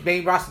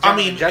main roster. I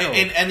mean, in general.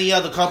 in any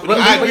other company,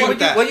 What- I what- agree what with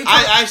you- that. what you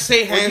talking- I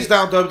say hands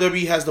down,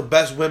 WWE has the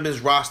best women's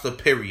roster.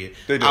 Period.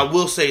 They do. I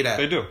will say that.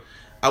 They do.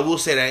 I will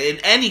say that in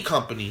any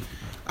company,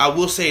 I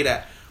will say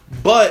that.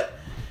 But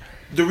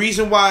the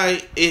reason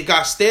why it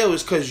got stale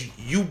is because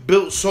you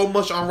built so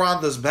much on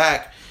Ronda's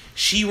back.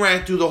 She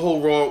ran through the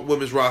whole Raw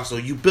women's roster.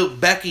 You built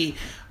Becky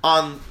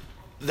on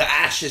the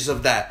ashes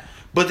of that,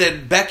 but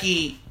then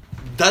Becky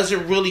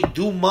doesn't really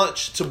do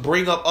much to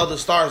bring up other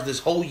stars this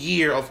whole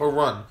year of her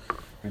run.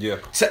 Yeah.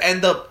 To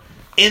end up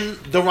in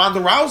the Ronda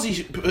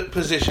Rousey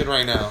position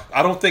right now.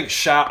 I don't think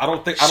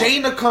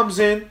Shayna comes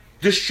in,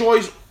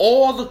 destroys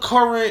all the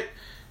current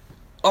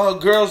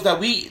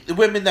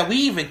women that we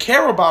even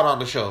care about on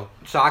the show.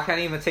 so I can't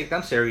even take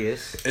them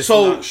serious. It's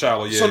So not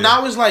shallow. Yeah. so yeah.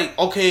 now it's like,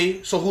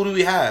 okay, so who do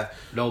we have?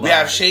 Nobody. We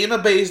have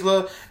Shayna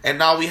Baszler, and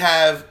now we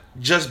have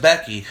just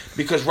Becky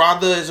because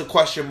Ronda is a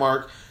question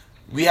mark.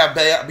 We have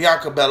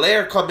Bianca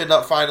Belair coming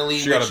up finally.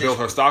 She got to build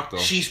her stock though.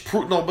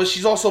 But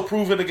she's also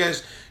proven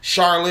against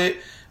Charlotte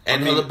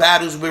and I mean, the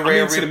battles with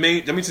Rhea. to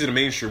the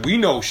mainstream. We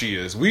know she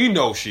is. We're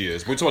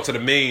talking to the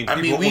main. I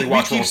mean, people we only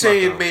watch keep on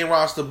saying SmackDown. main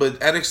roster, but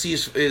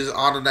NXT is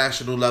on a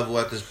national level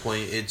at this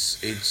point.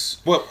 It's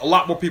Well, a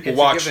lot more people It's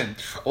a watch. given.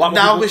 A lot more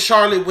now people, with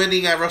Charlotte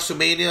winning at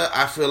WrestleMania,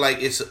 I feel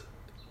like it's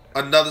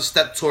another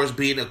step towards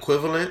being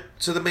equivalent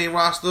to the main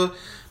roster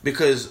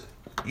because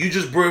you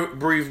just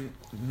breathe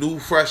new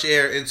fresh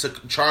air into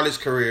Charlotte's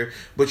career,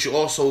 but you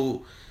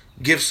also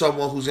give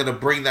someone who's going to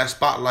bring that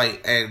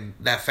spotlight and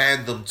that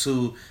fandom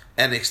to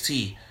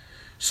NXT.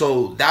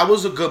 So that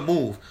was a good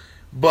move.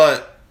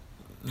 But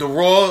the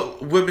Raw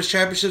Women's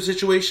Championship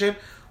situation,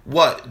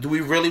 what? Do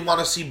we really want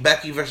to see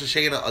Becky versus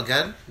Shayna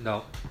again?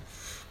 No.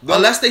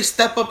 Unless they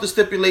step up the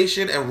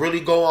stipulation and really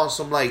go on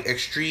some like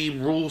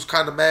extreme rules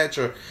kind of match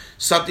or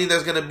something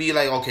that's going to be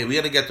like, okay,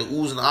 we're going to get the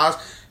oohs and ahs.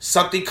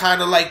 Something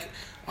kind of like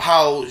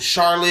how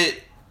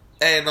Charlotte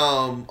and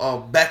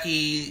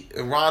Becky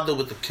and Ronda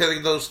with the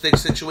killing those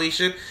sticks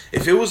situation.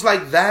 If it was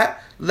like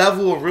that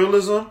level of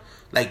realism,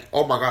 like,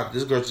 oh my God,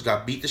 this girl just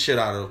got beat the shit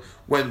out of.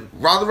 When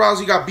Ronda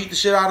Rousey got beat the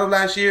shit out of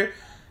last year,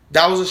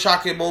 that was a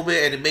shocking moment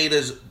and it made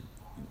us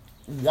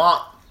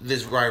want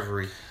this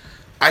rivalry.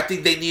 I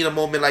think they need a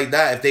moment like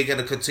that if they're going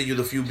to continue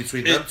the feud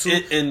between them two.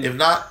 If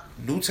not,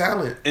 new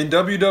talent. In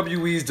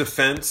WWE's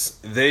defense,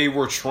 they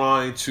were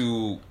trying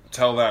to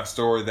tell that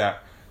story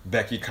that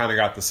Becky kind of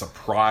got the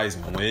surprise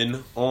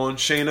win on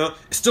Shayna.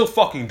 It's still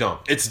fucking dumb.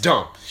 It's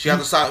dumb. She had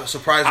the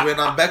surprise win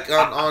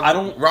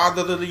on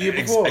Ronda the year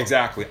before.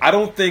 Exactly. I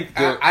don't think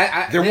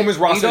their women's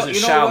roster isn't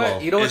shallow.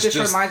 You know what this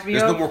reminds me of?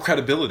 There's no more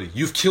credibility.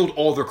 You've killed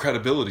all their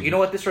credibility. You know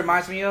what this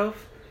reminds me of?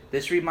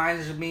 This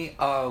reminds me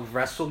of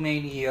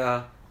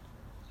WrestleMania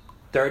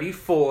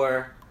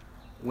 34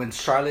 when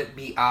Charlotte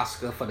beat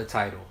Asuka for the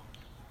title.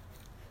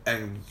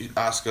 And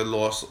Asuka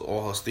lost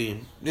all her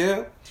steam.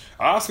 Yeah.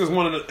 Asuka's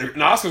one of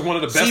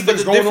the best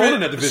things going on in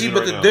that division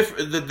right now.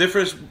 The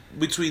difference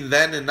between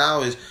then and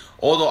now is,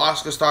 although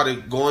Asuka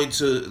started going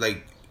to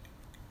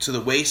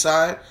the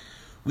wayside,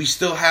 we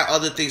still had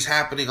other things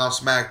happening on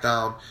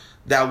SmackDown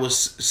that was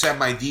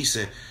semi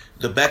decent.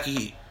 The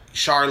Becky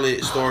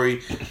Charlotte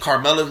story,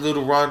 Carmella's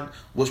little run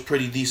was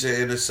pretty decent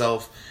in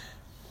itself.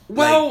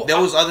 Well, there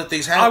was other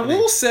things happening. I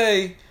will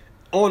say,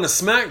 on the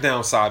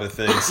SmackDown side of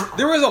things,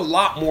 there is a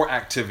lot more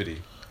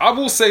activity. I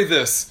will say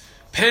this.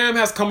 Pam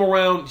has come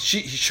around.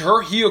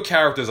 Her heel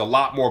character is a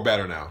lot more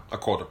better now. I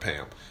called her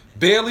Pam.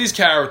 Bayley's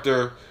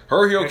character,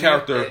 her heel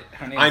character.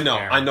 I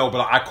know,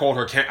 but I called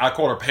her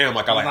Pam.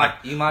 Like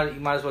you might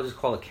as well just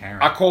call it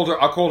Karen. I called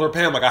her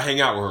Pam. Like I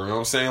hang out with her. You know what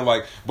I'm saying?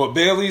 Like, but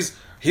Bayley's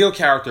heel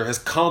character has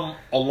come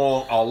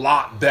along a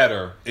lot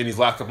better in these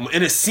last couple months.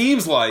 And it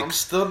seems like I'm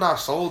still not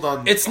sold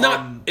on it's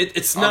not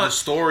the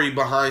story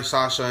behind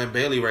Sasha and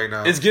Bayley right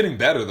now. It's getting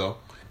better though.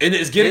 And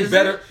it's getting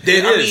better.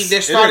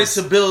 They're starting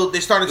to build.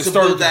 They're starting to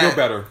build that.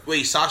 Better.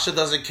 Wait, Sasha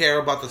doesn't care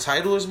about the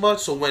title as much.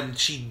 So when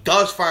she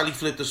does finally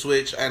flip the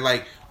switch and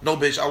like, no,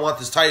 bitch, I want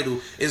this title,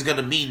 is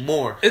gonna mean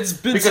more. It's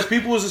been because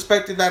people was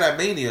expecting that at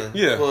Mania.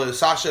 Yeah. For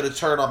Sasha to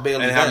turn on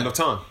Bayley and have enough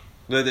time.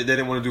 They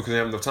didn't want to do because they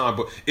have enough time.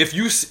 But if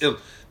you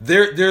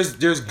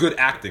there's good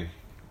acting.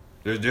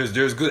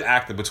 There's good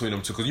acting between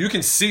them two because you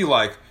can see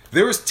like.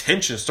 There is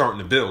tension starting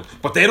to build,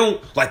 but they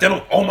don't.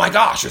 Oh my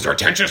gosh, is there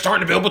tension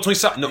starting to build between?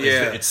 No,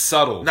 it's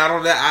subtle. Not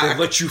on that, they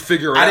let you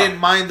figure it out. I didn't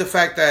mind the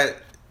fact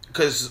that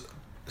because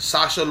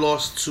Sasha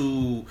lost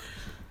to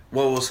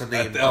what was her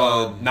name? Nia?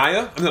 No,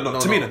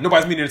 Tamina. No.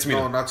 Nobody's meaning Tamina.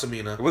 No, not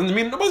Tamina. It wasn't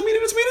Tamina. Nobody's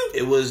meaning Tamina.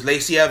 It was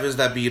Lacey Evans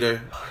that beat her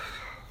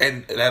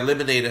and that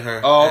eliminated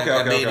her. Oh, okay,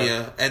 at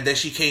Mania, and then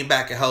she came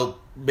back and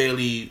helped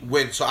Bayley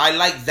win. So I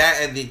like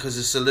that ending because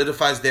it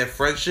solidifies their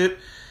friendship,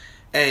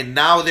 and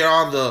now they're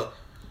on the.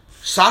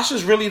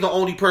 Sasha's really the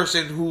only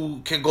person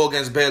who can go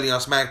against Bayley on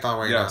SmackDown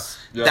right now. Yes.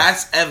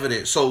 That's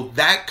evident. So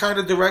that kind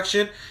of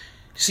direction.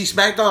 See,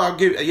 SmackDown,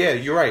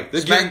 you're right.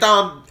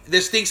 SmackDown,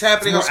 there's things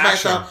happening on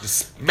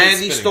SmackDown.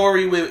 Mandy's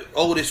story with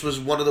Otis was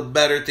one of the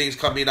better things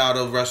coming out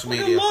of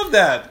WrestleMania. I love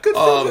that. Good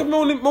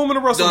moment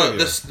of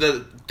WrestleMania.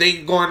 The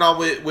thing going on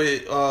with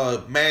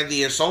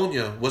Mandy and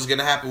Sonya was going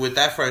to happen with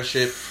that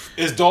friendship.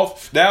 It's going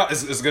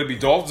to be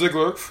Dolph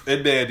Ziggler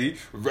and Mandy.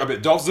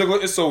 Dolph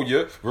Ziggler and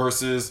Sonya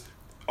versus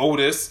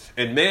Otis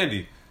and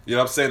Mandy. You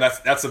know what I'm saying?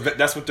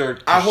 That's what they're.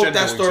 I hope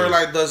that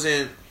storyline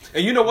doesn't.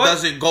 And you know what?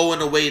 Doesn't go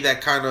in a way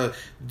that kind of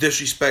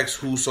disrespects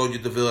who Sonya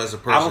Deville as a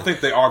person. I don't think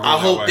they are going I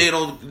hope they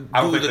don't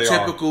do the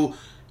typical.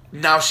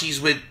 Now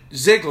she's with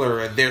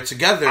Ziggler and they're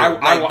together.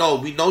 No,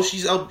 we know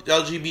she's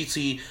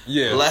LGBT.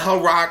 Yeah, let her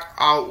rock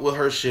out with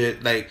her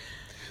shit. Like.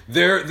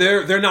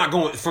 They're not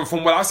going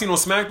from what I've seen on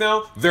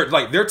SmackDown.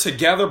 They're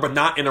together, but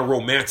not in a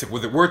romantic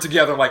with it. We're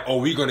together like, oh,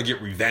 we're gonna get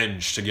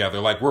revenge together.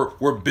 Like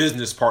we're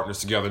business partners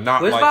together.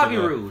 Not where's like Bobby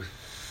Roode?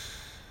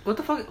 What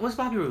the fuck? What's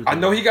Bobby Roode? I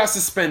know he got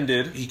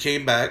suspended. He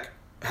came back,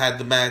 had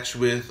the match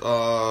with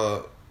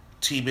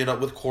teaming up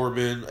with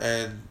Corbin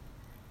and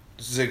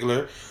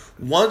Ziggler.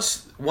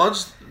 Once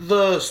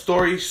the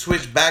story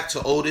switched back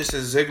to Otis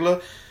and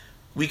Ziggler,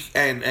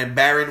 and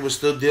Baron was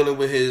still dealing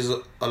with his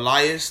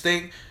Elias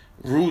thing.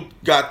 Rude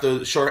got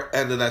the short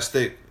end of that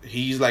stick.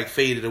 He's like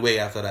faded away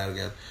after that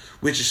again,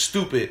 which is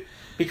stupid.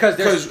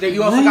 Because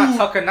you also got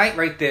Tucker Knight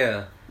right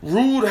there.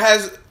 Rude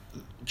has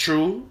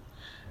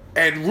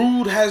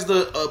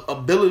the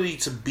ability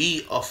to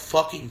be a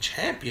fucking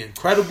champion,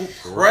 credible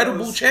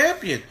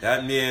champion.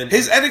 That man,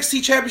 his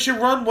NXT championship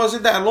run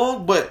wasn't that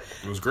long, but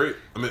it was great.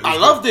 I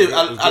loved it.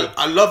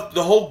 I loved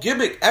the whole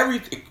gimmick,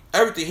 everything.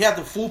 He had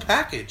the full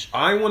package.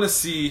 I want to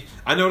see.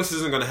 I know this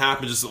isn't going to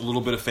happen. Just a little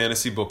bit of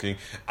fantasy booking.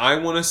 I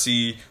want to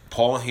see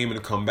Paul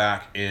Heyman come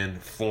back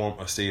and form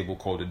a stable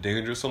called the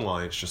Dangerous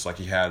Alliance, just like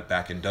he had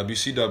back in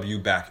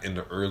WCW back in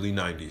the early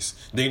 '90s.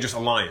 Dangerous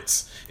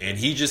Alliance, and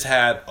he just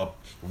had a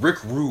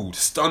Rick Rude,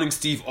 stunning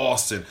Steve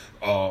Austin,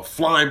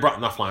 Brian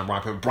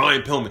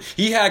Pillman.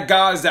 He had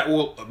guys that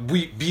will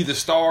be the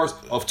stars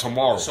of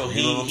tomorrow. So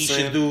he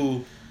should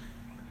do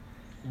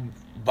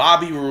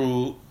Bobby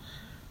Roode.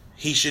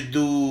 He should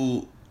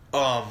do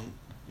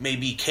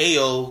maybe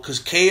KO because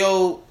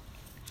KO.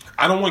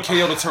 I don't want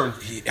KO to turn.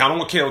 I don't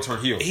want KO to turn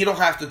heel. He don't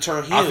have to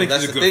turn heel. I think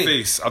That's he's a good thing.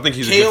 face. I think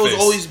he's a good face.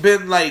 KO's always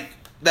been like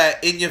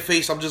that in your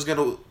face. I'm just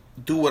gonna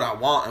do what I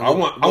want. I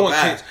want KO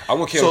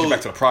to get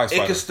back to the prize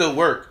fighter. It can still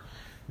work.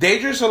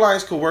 Dangerous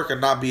Alliance could work and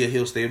not be a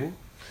heel stable.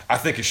 I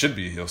think it should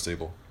be a heel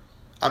stable.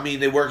 I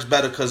mean, it works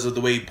better because of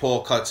the way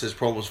Paul cuts his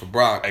promos for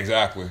Brock.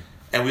 Exactly.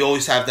 And we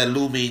always have that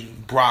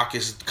looming Brock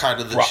is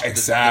kind of the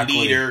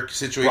leader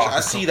situation. Brock I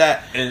see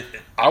that, and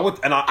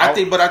I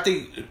think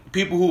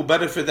people who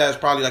benefit that is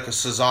probably like a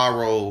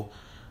Cesaro,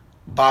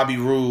 Bobby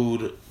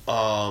Roode.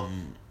 I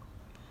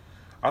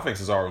think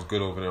Cesaro's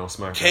good over there on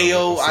SmackDown.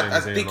 KO,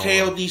 I think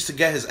KO needs to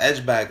get his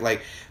edge back.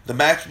 Like the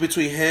match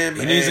between him,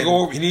 he needs to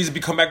go. He needs to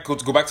go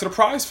back to the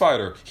prize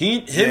fighter.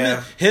 Him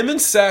and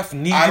Seth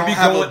need to be going. I don't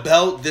have a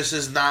belt. This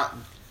is not.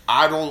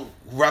 I don't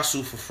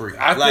wrestle for free.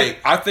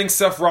 I think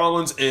Seth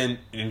Rollins and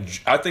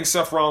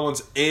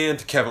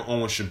Kevin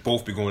Owens should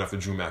both be going after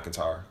Drew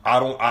McIntyre.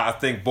 I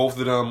think both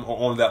of them are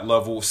on that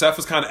level. Seth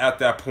is kind of at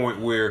that point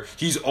where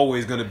he's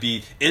always going to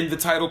be in the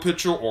title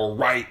picture or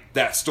right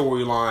that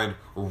storyline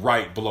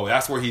right below.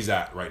 That's where he's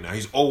at right now.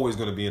 He's always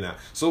going to be in that.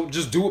 So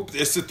just do it.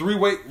 It's a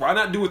 3-way. Why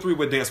not do a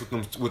 3-way dance with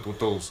them with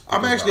those?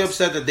 I'm actually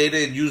upset that they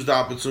didn't use the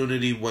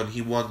opportunity when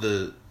he won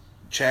the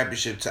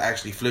championship to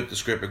actually flip the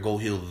script and go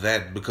heel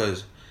then,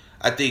 because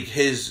I think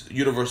his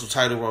Universal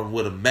title run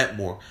would have meant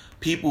more.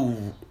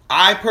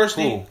 I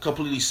personally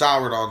completely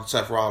soured on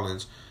Seth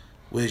Rollins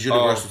with his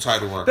Universal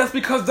title run. That's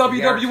because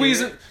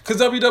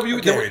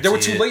WWE they were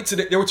too late to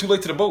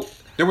the boat.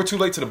 They were too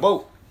late to the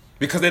boat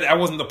because that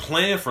wasn't the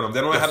plan for them.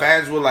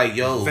 Fans were like,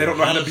 "Yo, they don't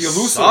know how to be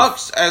elusive."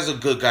 Sucks as a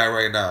good guy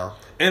right now.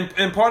 And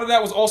part of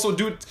that was also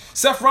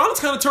Seth Rollins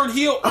kind of turned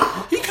heel.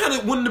 He kind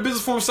of went into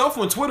business for himself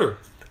on Twitter.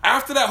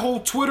 after that whole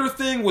Twitter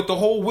thing with the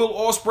whole Will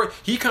Ospreay,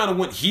 he kind of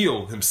went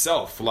heel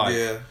himself. Like,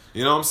 Yeah.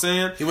 you know what I'm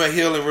saying? He went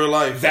heel in real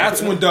life.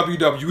 That's when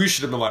WWE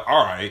should have been like,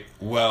 all right,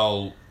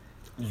 well,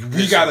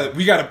 we gotta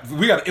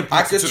implement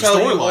I could to the tell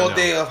you storyline all now.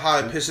 day of how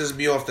it pisses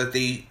me off that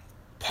they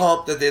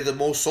pump that they're the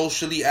most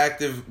socially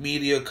active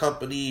media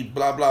company,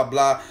 blah blah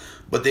blah,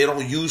 but they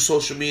don't use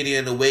social media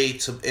in a way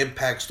to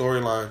impact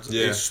storylines.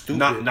 Yeah, It's stupid.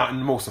 not in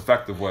the most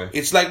effective way.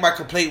 It's like my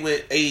complaint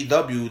with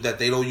AEW that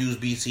they don't use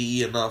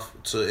BTE enough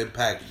to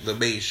impact the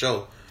main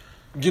show,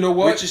 You know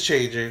what? which is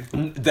changing.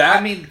 That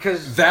I mean,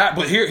 because that,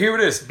 but here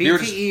it is. Here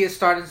it is. BTE is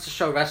starting to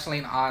show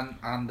wrestling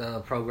on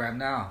the program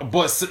now,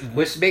 But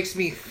which makes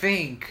me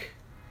think,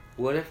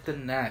 what if the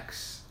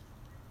next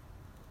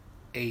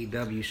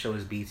AEW show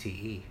is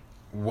BTE?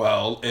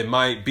 well, it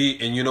might be,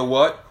 and you know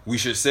what? We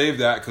should save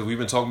that because we've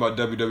been talking about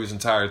WWE's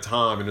entire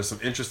time, and there's some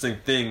interesting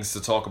things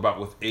to talk about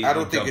with AEW. I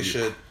don't think it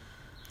should.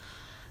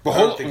 But I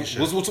hold don't think on, it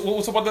should.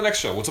 what's about the next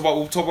show? We'll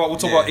talk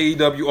about Yeah.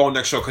 AEW on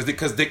next show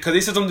because they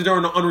said something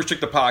during the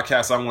unrestricted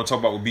podcast I want to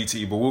talk about with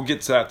BTE, but we'll get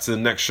to that to the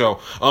next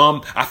show.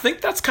 I think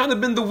that's kind of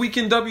been the week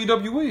in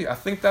WWE. I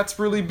think that's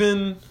really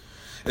been.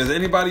 Is there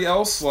anybody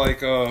else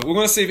like we're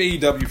gonna save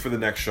AEW for the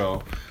next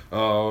show?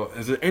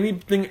 Is there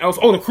anything else?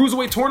 Oh, the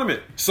Cruiserweight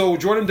tournament. So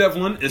Jordan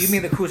Devlin is. You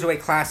mean the Cruiserweight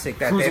Classic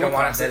that they Cruiserweight don't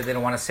want Classic. to? They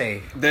don't want to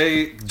say.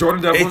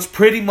 Jordan Devlin? It's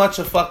pretty much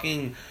a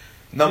fucking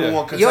number Yeah.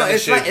 one Yo,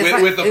 contendership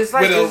it's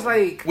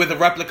like with a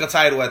replica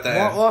title at the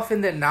more end.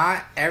 often than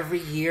not, every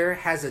year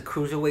has a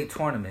Cruiserweight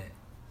tournament,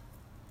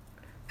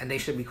 and they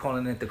should be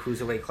calling it the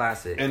Cruiserweight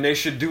Classic. And they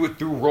should do it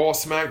through Raw,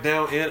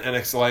 SmackDown, and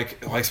it's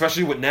like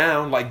especially with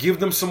now, like give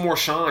them some more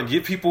shine.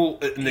 Give people.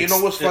 You know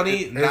what's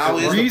funny? a Now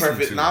is the reason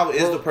perfect. to. Now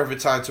is the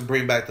perfect time to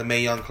bring back the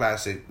Mae Young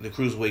Classic, the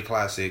Cruiserweight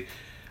Classic.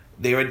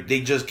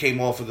 They just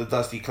came off of the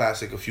Dusty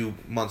Classic a few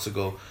months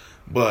ago,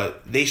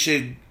 but they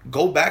should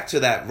go back to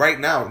that right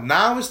now.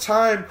 Now is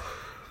time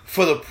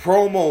for the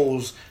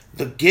promos,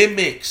 the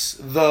gimmicks,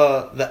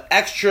 the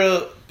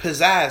extra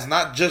pizzazz,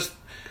 not just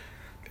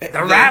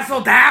the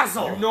razzle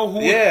dazzle. You know who?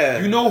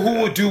 Yeah. You know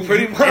who would do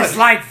Pretty much. It's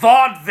like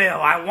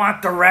vaudeville. I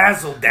want the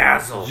razzle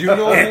dazzle. You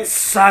know who- it's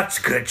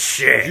such good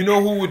shit. You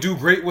know who would do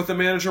great with a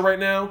manager right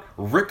now?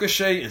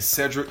 Ricochet and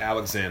Cedric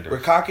Alexander.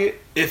 Recock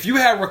If you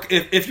had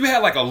if you had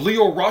like a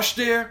Leo Rush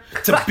there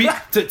to beat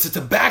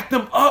to back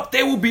them up,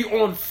 they will be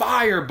on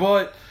fire.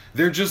 But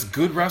they're just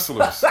good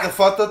wrestlers. The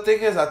fucked up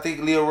thing is, I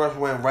think Leo Rush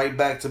went right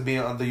back to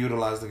being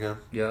underutilized again.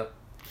 Yep.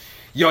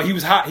 Yo, he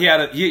was hot. He had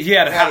a great he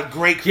had a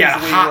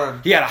cruiserweight hot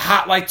run. He had a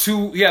hot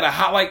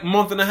like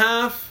month and a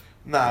half.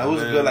 Nah, it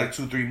was a Man. good like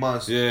 2-3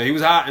 months. Yeah, he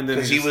was hot, and then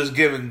Because he was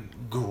given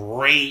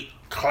great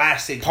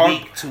classic Part-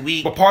 week to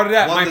week. but part of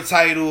that won might- the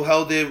title,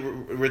 held it,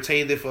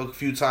 retained it for a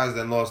few times,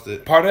 then lost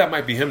it. Part of that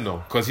might be him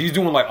though, because he's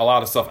doing like a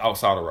lot of stuff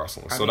outside of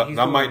wrestling. I So mean, he's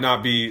that doing- might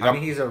not be. I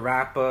mean, he's a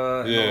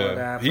rapper and Yeah. all of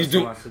that. He's but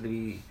doing- he wants to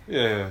be.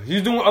 Yeah,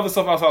 he's doing other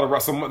stuff outside of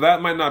wrestling. So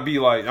that might not be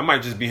like. That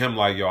might just be him.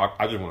 Like, yo,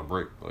 I just want to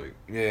break. Like,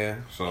 Yeah,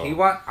 so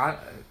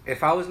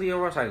If I was Leo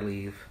Rush, I'd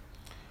leave.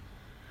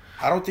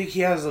 I don't think he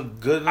has a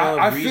good I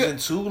enough feel- reason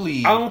to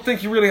leave. I don't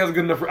think he really has a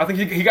good enough. I think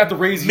he got the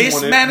raise he wanted.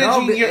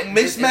 Mismanaging but your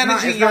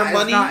mismanaging your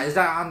money. It's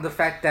not on the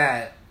fact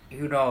that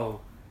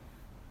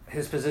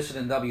his position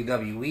in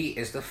WWE.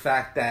 It's the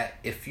fact that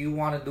if you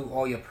want to do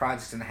all your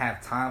projects and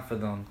have time for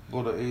them,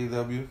 Go to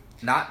AEW.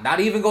 not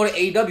even go to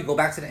AEW, go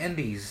back to the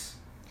Indies.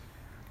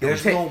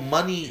 There's take- no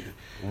money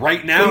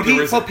Right now,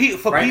 there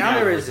isn't. Right now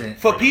there isn't.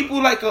 For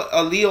people like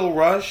a Leo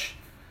Rush,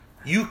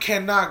 you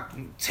cannot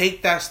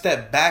take that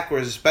step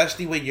backwards,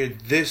 especially when you're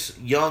this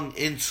young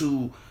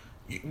into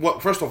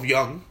what. First off,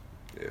 young.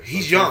 Yeah,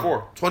 He's so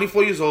young,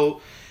 24 years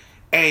old,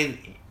 and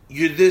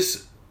you're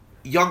this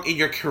young in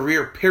your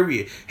career.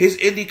 Period. His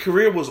indie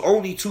career was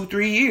only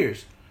 2-3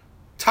 years,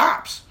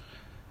 tops,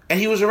 and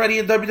he was already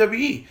in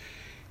WWE.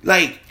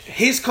 Like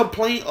his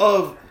complaint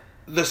of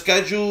the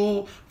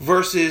schedule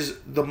versus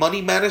the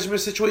money management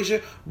situation,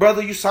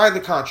 brother. You signed the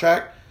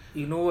contract.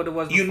 You knew what it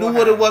was. You knew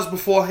what it was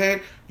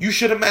beforehand. You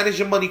should have managed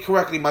your money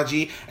correctly, my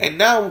G. And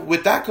now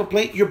with that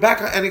complaint, you're back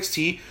on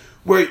NXT,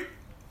 where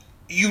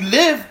you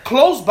live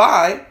close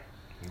by,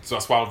 So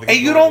that's why I don't think. and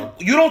he's you going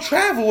don't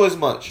travel as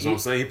much. So I'm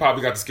saying he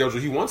probably got the schedule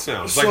he wants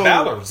now. It's So- like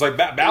Balor. It's like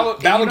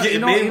Balor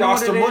getting main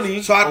roster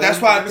money. So that's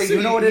why I think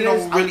You know what it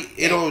is?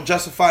 it don't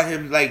justify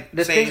him like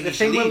The saying thing, the he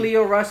thing should with leave.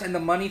 Leo Rush and the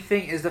money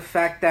thing is the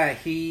fact that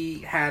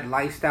he had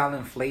lifestyle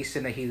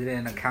inflation that he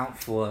didn't account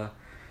for,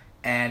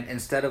 and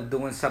instead of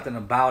doing something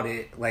about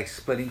it, like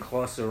splitting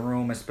costs of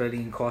room and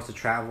splitting costs of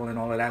travel and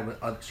all of that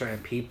with other certain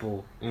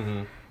people,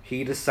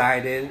 he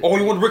decided. Oh,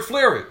 he wanted Ric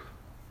Flair it.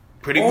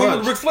 Pretty Oh, he much.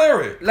 wanted Ric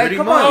Flair it. Like, pretty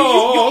come much. on,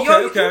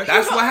 Oh, okay.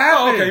 That's know- what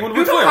happened. Oh, okay, you want You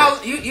Ric know Flair how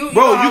it. you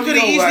Bro, know you how could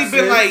have know easily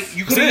been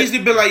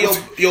wrestlers.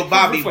 like, yo, What's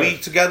Bobby, Ric Flair? we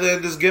together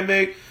in this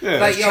gimmick. Yeah.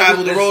 Let's Like, yo, travel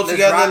the let's- road let's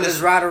together. ride- Let's let's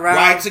ride around.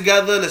 ride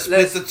together. Let's split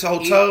Let's- the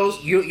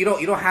hotels. You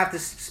don't have to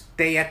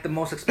stay at the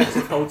most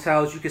expensive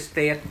hotels. You can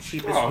stay at the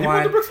cheapest Oh, he one.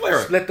 wanted Ric Flair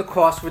it. Split the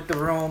cost with the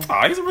room.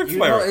 Ah, he's a Ric You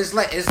Flair. know, it's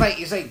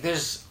like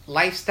there's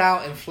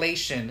lifestyle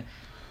inflation.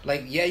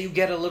 Like, yeah, you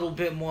get a little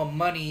bit more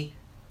money,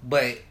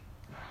 but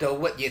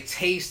what your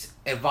taste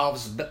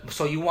evolves.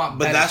 So you want,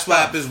 But better that's what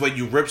stuff. happens when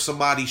you rip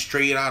somebody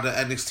straight out of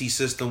NXT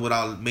system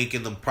without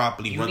making them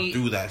properly run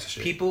through that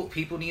shit.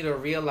 People need to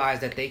realize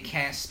that they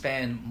can't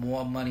spend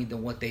more money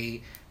than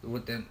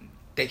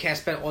they can't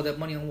spend all that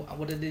money on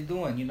what are they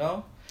doing. You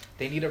know,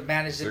 they need to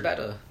manage it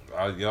better.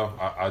 I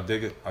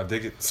dig it. I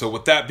dig it. So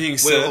with that being Wait,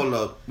 said, hold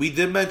up. We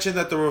did mention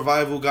that the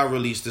Revival got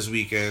released this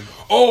weekend.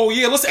 oh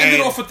yeah, let's end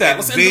it off with that.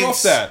 Let's end it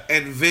off that.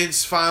 And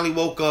Vince finally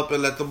woke up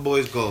and let them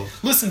boys go.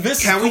 Listen,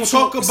 Vince. Can is we going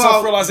talk through about the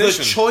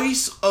self-realization.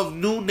 choice of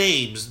new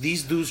names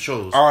these dudes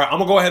chose? All right, I'm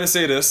gonna go ahead and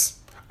say this.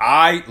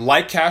 I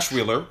like Cash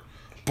Wheeler,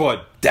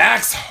 but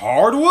Dax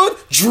Hardwood,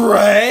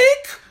 Drake,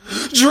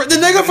 the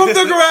nigga from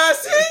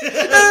Degrassi, the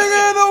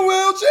nigga in a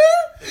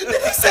wheelchair.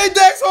 Did he say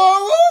Dax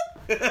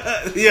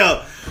Hardwood?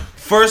 Yo,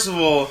 first of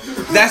all,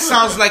 that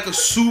sounds like a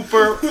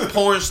super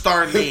porn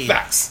star name.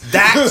 Facts.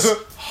 Dax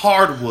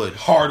Hardwood.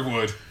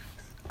 Hardwood.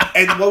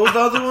 And what was the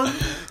other one?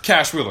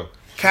 Cash Wheeler.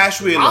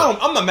 Cash Wheeler.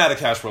 I'm not mad at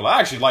Cash Wheeler. I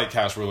actually like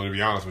Cash Wheeler, to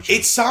be honest with you.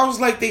 It sounds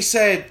like they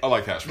said, I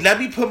like Cash Wheeler. let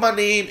me put my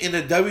name in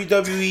the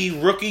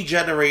WWE rookie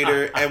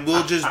generator and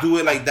we'll just do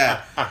it like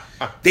that.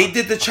 They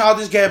did the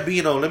Childish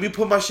Gambino. Let me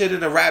put my shit in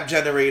the rap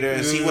generator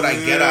and see what I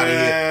get out of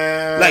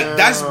here. Like,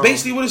 that's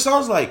basically what it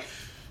sounds like.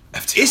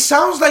 It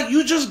sounds like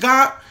you just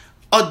got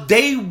a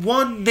day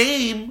one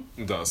name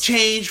It does.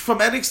 change from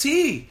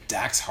NXT.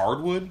 Dax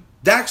Hardwood?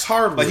 Dax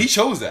Hardwood. Like, he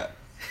chose that.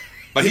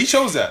 Like, he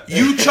chose that.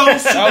 You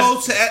chose to That go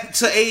was-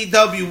 to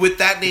AEW with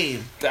that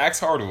name. Dax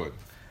Hardwood.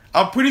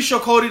 I'm pretty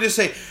sure Cody did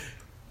say,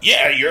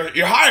 yeah,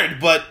 you're hired,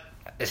 but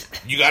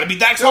you got to be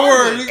Dax Don't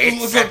worry.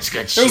 Hardwood. It's such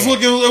good It was shit.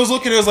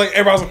 looking. It was like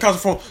everybody was on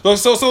constant phone.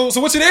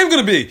 So what's your name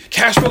gonna be?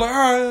 Cash Wheeler.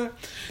 All right.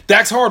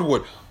 Dax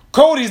Hardwood.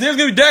 Cody's name's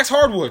gonna be Dax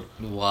Hardwood.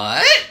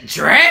 What?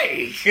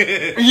 Drake?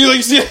 And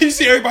you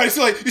see everybody.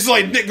 You see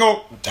like Nick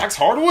go Dax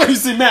Hardwood. You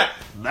see Matt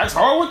Dax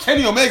Hardwood.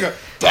 Kenny Omega.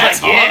 Dax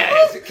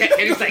Hardwood. Yeah.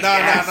 And he's like, Nah.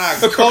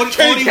 yes. Cody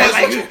Kenny-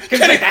 was He's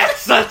like,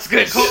 that's such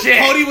good shit.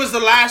 Cody was the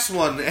last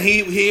one.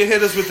 He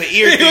hit us with the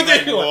ear thing.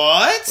 Like, did.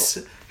 what?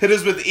 Hit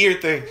us with the ear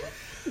thing.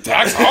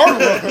 Dax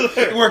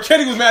Hardwood. Where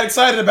Kenny was mad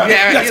excited about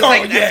Yeah, it. he Dax was like,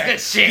 Hardwood, that's good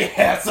shit. Yeah,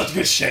 that's such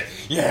good shit.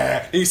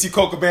 Yeah. And you see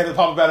Coca Bandit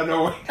pop up out of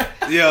nowhere.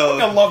 I Yo,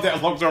 love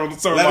that long term.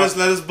 let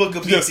us book a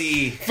Yes,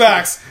 BTE.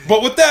 facts.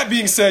 But with that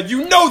being said,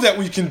 you know that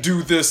we can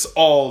do this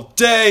all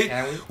day.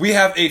 Can We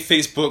have a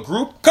Facebook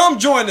group. Come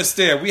join us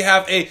there. We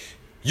have a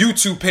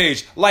YouTube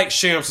page. Like,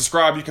 share, and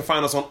subscribe. You can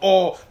find us on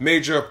all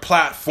major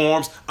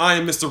platforms. I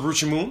am Mr.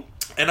 Ruchi Moon.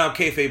 And I'm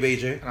Kayfabe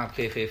AJ. And I'm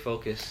Kayfabe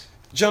Focus.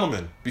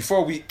 Gentlemen,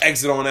 before we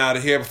exit on out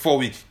of here, before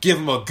we give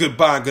them a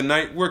goodbye and good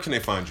night, where can they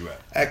find you at?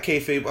 At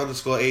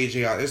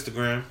Kayfabe_AJ on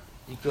Instagram.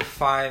 You can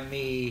find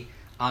me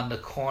on the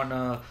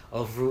corner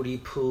of Rudy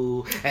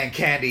Poo and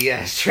Candy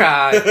S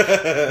Tribe.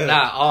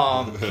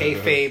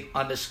 Kayfabe_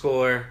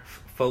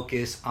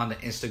 Focus on the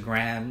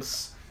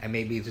Instagrams and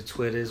maybe the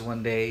Twitters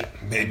one day.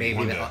 Maybe and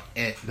one the,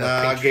 day. the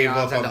I gave Patreons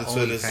up and on the the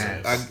Twitters.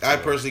 OnlyFans. I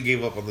personally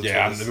gave up on the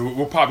Yeah, Twitters.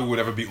 we'll probably would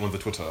never be on the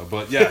Twitter.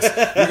 But yes,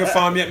 you can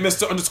find me at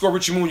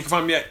Mr_Richie Moon. You can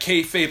find me at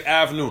Kayfabe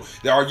Avenue.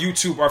 Our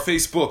YouTube, our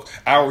Facebook,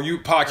 our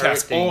podcast,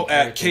 Everything, all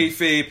at everything.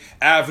 Kayfabe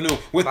Avenue.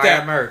 With Buy that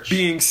our merch.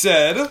 being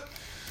said,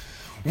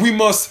 we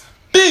must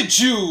bid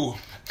you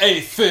a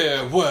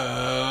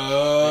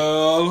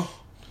farewell.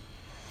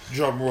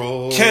 Drum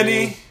roll.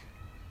 Kenny.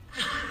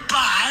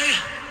 Bye.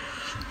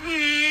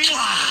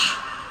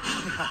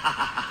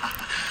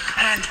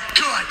 And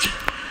good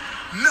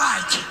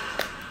night.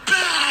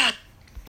 Bad.